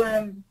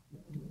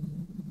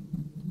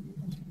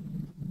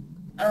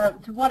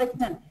to what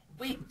extent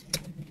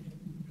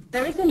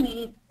there is a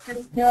need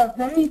because there are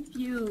very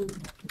few.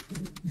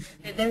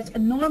 There's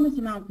enormous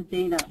amount of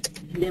data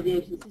in the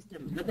aviation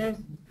system, but there's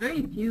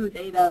very few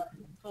data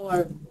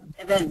for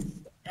events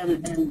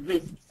and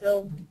risks.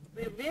 So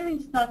we're really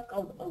stuck.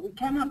 We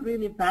cannot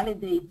really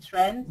validate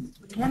trends.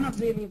 We cannot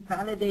really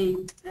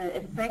validate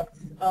effects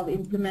of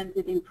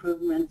implemented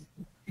improvements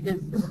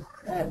because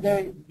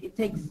it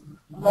takes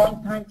a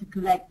long time to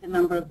collect the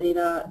number of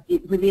data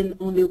within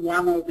only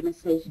one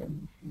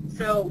organization.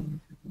 So,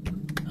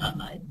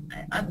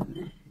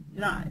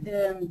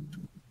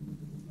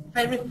 if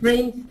I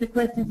rephrase the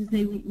question to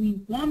say we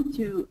want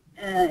to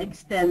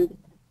extend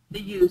the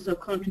use of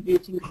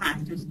contributing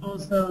factors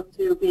also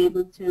to be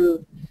able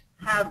to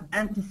have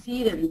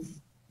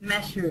antecedents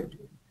measured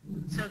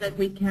so that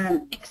we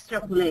can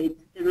extrapolate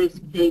the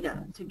risk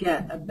data to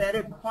get a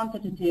better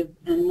quantitative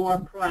and more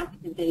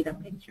proactive data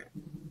picture.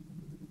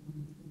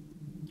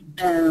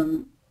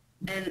 And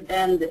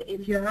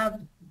if you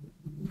have,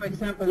 for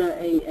example,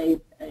 a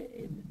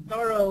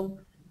thorough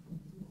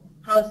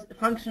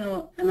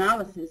functional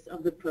analysis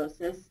of the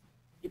process,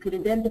 you could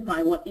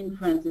identify what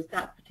influences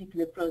that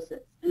particular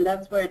process. And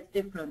that's where it's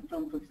different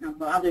from, for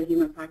example, other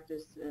human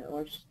factors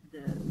or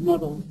the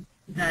models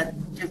that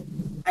just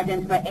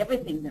identify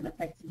everything that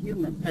affects a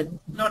human. But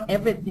not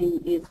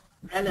everything is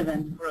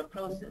relevant for a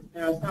process.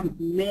 There are some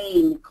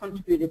main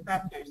contributing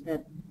factors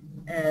that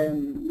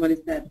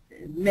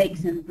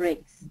makes and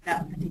breaks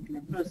that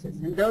particular process.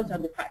 And those are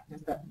the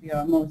factors that we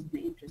are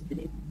mostly interested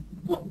in.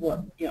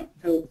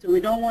 So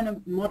we don't want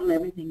to model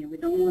everything, and we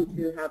don't want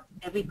to have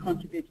every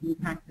contributing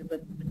factor,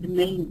 but the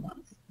main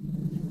ones.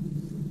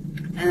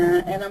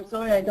 And I'm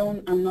sorry,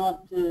 I'm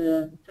not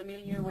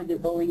familiar with the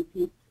Boeing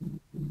peak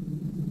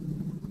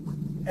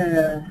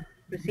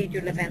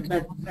Procedural event.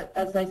 But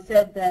as I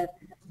said, that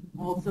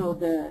also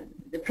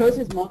the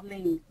process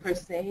modeling per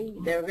se,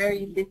 there are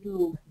very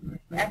little.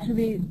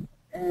 Actually,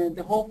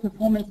 the whole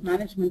performance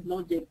management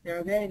logic, there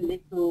are very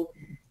little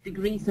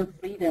degrees of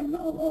freedom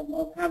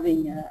of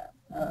having a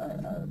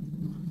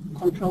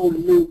control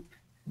loop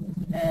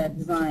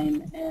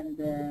design, and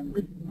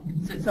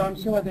so I'm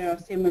sure there are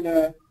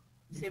similar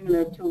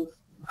tools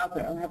out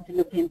there. I'll have to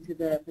look into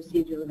the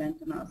procedural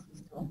event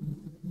analysis tool.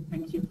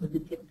 Thank you for the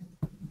tip.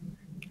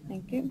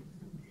 Thank you.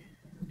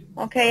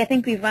 Okay, I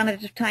think we've run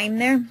out of time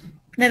there.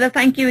 Pernilla,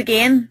 thank you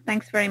again.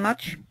 Thanks very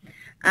much.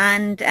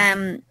 And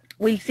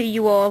we'll see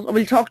you all, or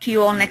we'll talk to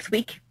you all next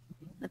week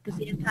at the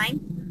same time.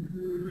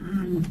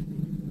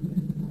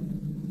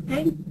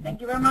 Okay, thank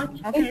you very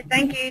much. Okay,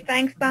 thank you.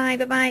 Thanks. Bye.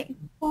 Bye-bye.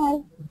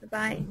 Bye.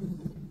 Bye-bye.